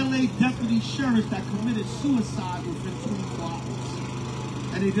 LA deputy sheriffs that committed suicide within 24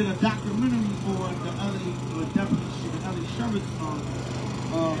 hours. And they did a documentary on the LA deputy, the LA sheriff's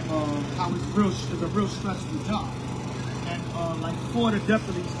how it's a real stressful job. And like 4 of the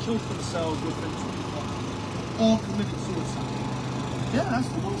deputies killed themselves within 24 hours. All committed suicide. Yeah, that's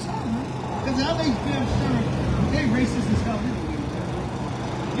the Most High, man. Because the LA damn sheriff, they racist as hell anyway.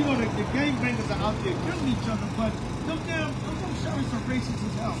 You know, the gangbangers are out there killing each other, but those sheriffs are racist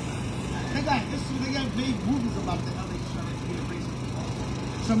as hell. They got made movies about the LA sheriff being racist as hell.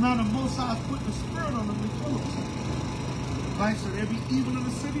 So now the Most High is putting a spirit on them to kill themselves. Right? So there be evil in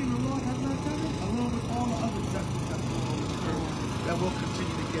the city and the Lord has not done it, along with all the other justice that's going on in the world that we'll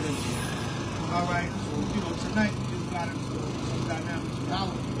continue to get into. All right? So, tonight we just got into some dynamics of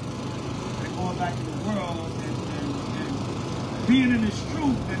reality. And going back in the world and being in this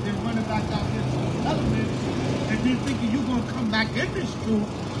truth and then running back out into the element and then thinking you're going to come back in this truth.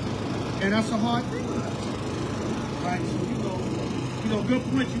 And that's a hard thing. Right? So, good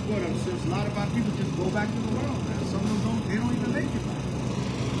point you brought up, sis. A lot of our people just go back to the world, man. Some of them they don't even make it back.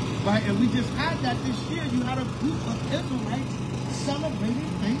 Right? And we just had that this year. You had a group of Israelites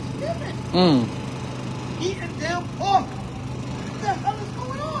celebrating Thanksgiving. Eating damn pork. What the hell is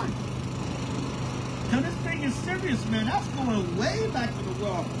going on? Now this thing is serious, man. That's going way back to the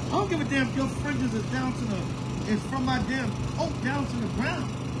world. I don't give a damn if your fringes is it's from my damn oak down to the ground.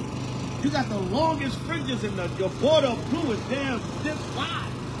 You got the longest fringes and your border blue is damn this wide.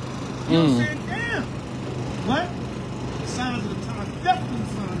 You know what I'm saying? Damn. What? Signs of the time. Definitely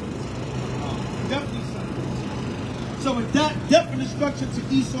signs of the time. Definitely signs of the time. So with that definite instruction to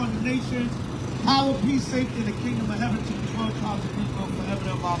each on the nations, power, peace, safety in the kingdom of heaven to the 12 tribes of Israel forever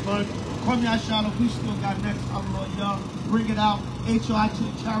and ever. Come ya shalom, we still got next hallelujah. Bring it out. H.O.I to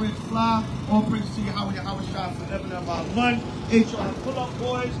the chariots fly. All praise to Yahweh, Yahweh Shai forever and ever. H.O.I pull up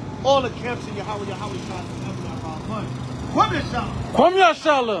boys. All the camps in Yahweh, Yahweh Shai forever and ever. Come ya shalom. Come ya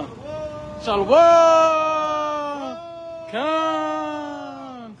shalom. Shalom.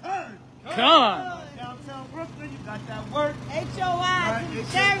 Come. Downtown Brooklyn, you got that work. H.O.I to the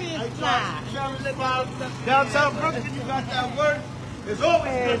chariots fly. Downtown Brooklyn, you got that work. It's always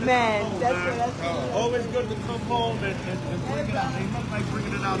good to come home, man. Always good to come home and bring it out. Ain't nothing like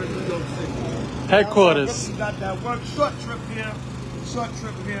bringing it out in New York City. Headquarters. You got that work. Short trip here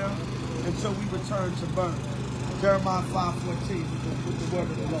until we return to Burn. Jeremiah 5:14 with the word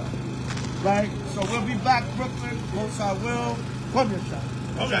of the Lord. Right? So we'll be back, Brooklyn. Most I will. Come here,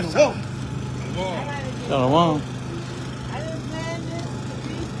 Shalom. Shalom. I didn't plan this to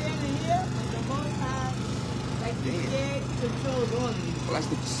be standing here, and the Most High, like you said, controls all of these. Well, that's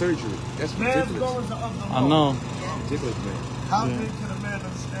the surgery. That's Man's ridiculous. goings are of the Lord. I know. Ridiculous, man. How big can a man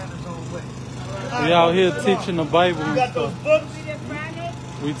understand his own way? We out here teaching the Bible You and got those stuff. books? See that Friday?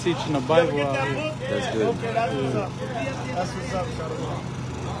 We teaching the You ever Bible get out that here. book? That's Yeah. good. Okay, that's what's up. That's what's up, Shalom.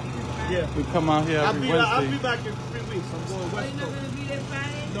 Yeah. We come out here I'll every be Wednesday. back in 3 weeks. I'm going Are West you not Coast. going to be there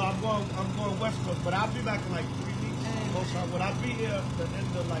Friday? No, I'm going West Coast, but I'll be back in like 3 weeks. When I'll be here the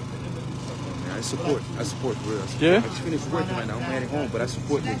end of December. Yeah, I support real. Yeah? I just finished work right now. I'm heading home, but I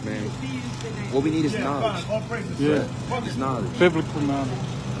support this, man. What we need is Yeah, knowledge. fine. All praises. Yeah. It's knowledge. Biblical knowledge.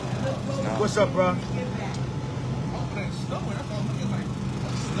 What's up, bro?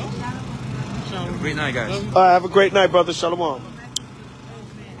 Great night, guys. All right, have a great night, brother. Shalom.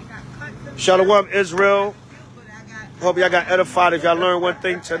 Shalom, Israel. Hope y'all got edified. If y'all learned one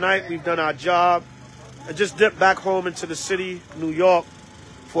thing tonight, we've done our job. I just dipped back home into the city, New York,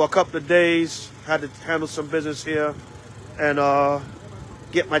 for a couple of days. Had to handle some business here and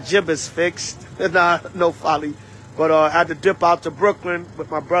get my gibbers fixed. Nah, no folly. But had to dip out to Brooklyn with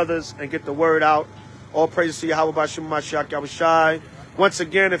my brothers and get the word out. All praises to Yahweh B'Shem Mashiach Yahushai. Once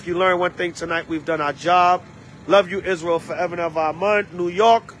again, if you learn one thing tonight, we've done our job. Love you, Israel, forever and ever. Amen. New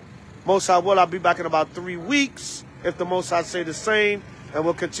York, Most High will. I'll be back in about 3 weeks, if the Most High say the same, and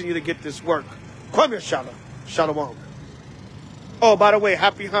we'll continue to get this work. Come here, Shalom. Shalom. Oh, by the way,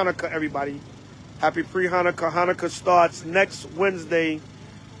 happy Hanukkah, everybody. Happy pre-Hanukkah. Hanukkah starts next Wednesday,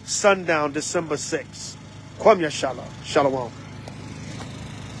 sundown, December 6th. Kwam Yashala. Shalom.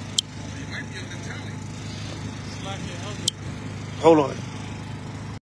 Hold on.